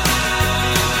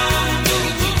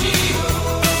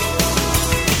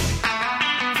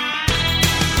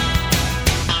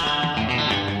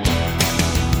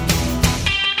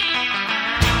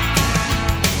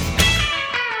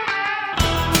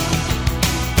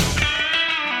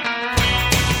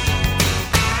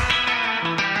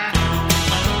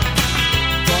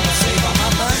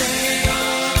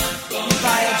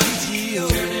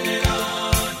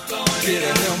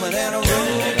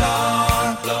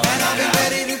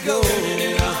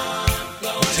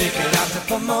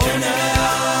 Pomona,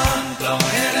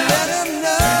 and let them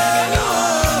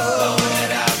know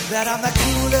that I'm the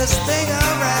coolest thing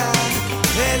around.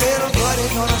 Hey, little buddy,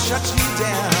 gonna shut you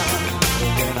down.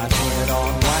 When I turn it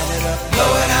on, wind it up,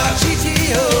 blow it out,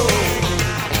 GTO.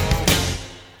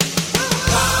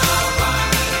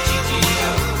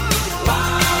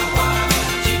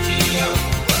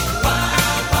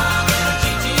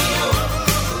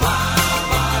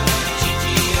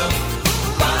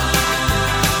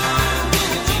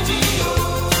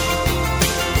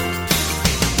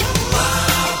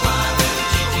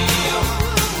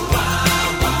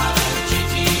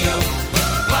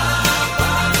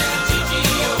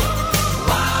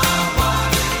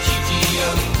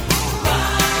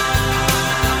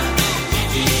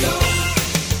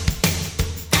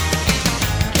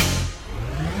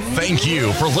 Thank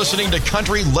you for listening to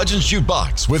Country Legends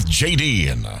Jukebox with JD.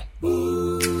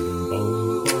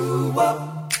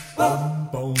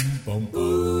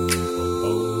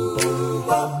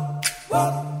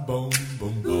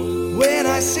 When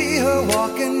I see her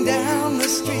walking down the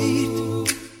street,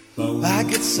 I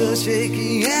get so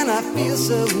shaky and I feel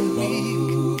so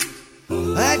weak.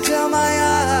 I tell my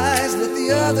eyes, look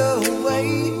the other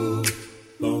way,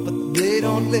 but they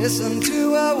don't listen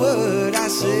to a word I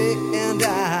say, and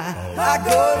I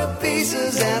go to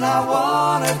pieces and I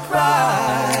wanna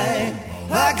cry.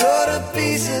 I go to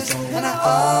pieces and I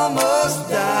almost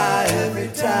die every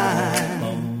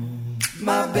time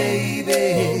my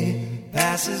baby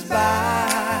passes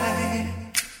by.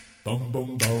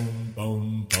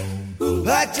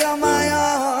 I tell my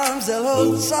arms they'll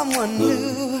hold someone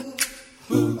new,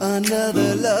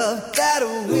 another love that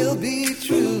will be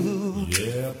true.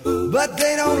 But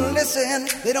they don't listen,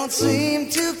 they don't seem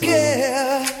to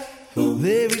care.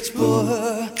 They reach for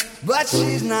her, but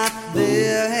she's not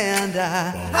there. And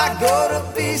I go to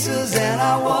pieces and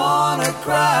I wanna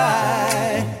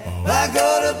cry. I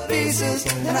go to pieces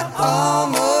and I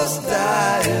almost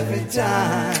die every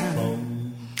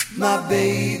time my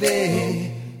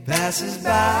baby passes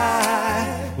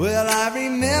by. Well, I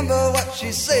remember what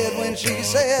she said when she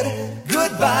said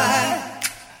goodbye,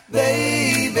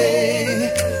 baby.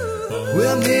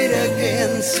 We'll meet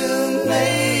again soon,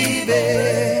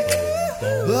 maybe.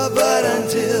 But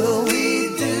until we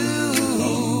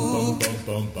do,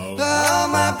 all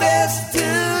my best to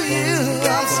you.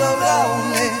 I'm so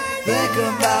lonely, think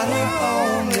about her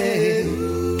only.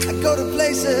 I go to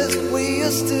places we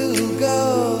used to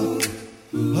go,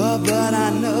 but I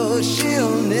know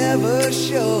she'll never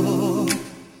show.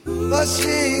 But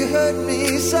she hurt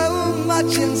me so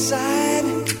much inside.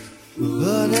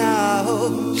 But now I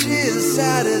hope she is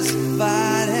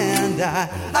satisfied. And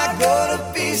I go to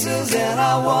pieces and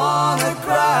I wanna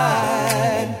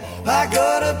cry. I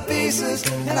go to pieces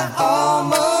and I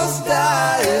almost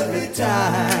die every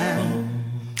time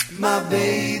my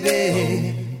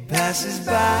baby passes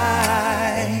by.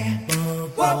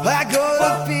 I go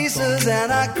to pieces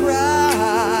and I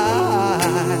cry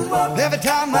every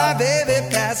time my baby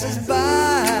passes by.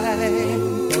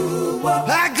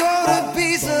 I go to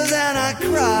pieces and I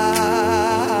cry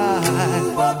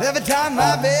every time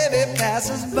my baby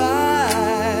passes by.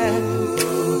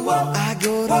 I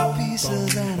go to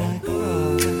pieces and I cry.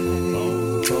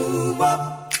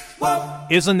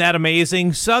 Isn't that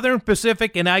amazing? Southern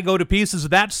Pacific and I Go to Pieces.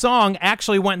 That song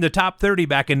actually went in the top 30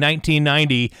 back in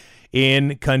 1990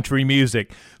 in country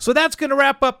music. So that's going to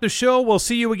wrap up the show. We'll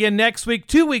see you again next week.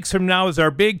 2 weeks from now is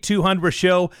our big 200th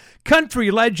show. Country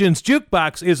Legends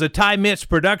Jukebox is a Ty Mitz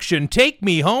production. Take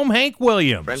me home, Hank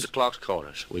Williams. Friends, the clock's called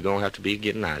us. We're going to have to be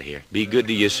getting out of here. Be good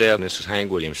to yourself. This is Hank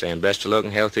Williams saying best of luck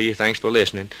and health to you. Thanks for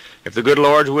listening. If the good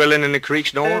Lord's willing and the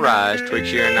creeks don't rise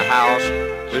twixt here in the house,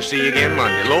 we'll see you again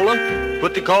Monday. Lola,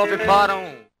 put the coffee pot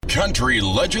on. Country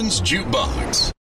Legends Jukebox.